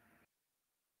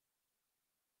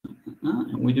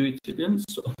and we do it again,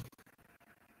 so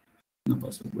no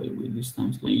possible with this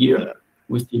times a year.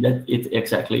 We see that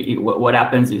what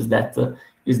happens is that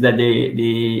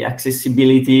the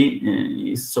accessibility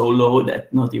is so low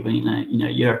that not even in a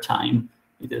year time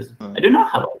it is. I don't know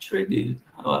how accurate it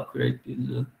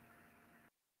is.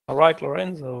 All right,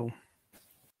 Lorenzo,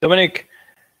 Dominic,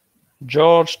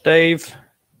 George, Dave,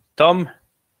 Tom.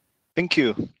 Thank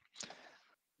you.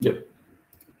 Yep.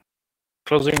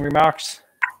 Closing remarks.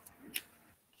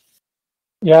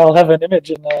 Yeah, I'll have an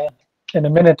image in a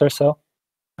minute or so.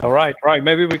 All right, right.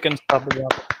 Maybe we can stop it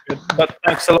up. Good. But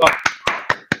thanks a lot.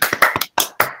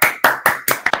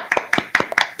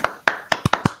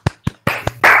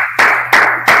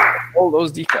 All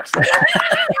those declaps.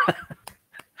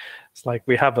 It's like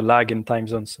we have a lag in time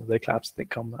zones, so the claps, they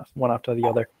come one after the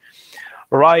other.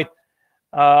 All right.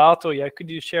 Otto, yeah, could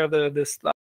you share the slide?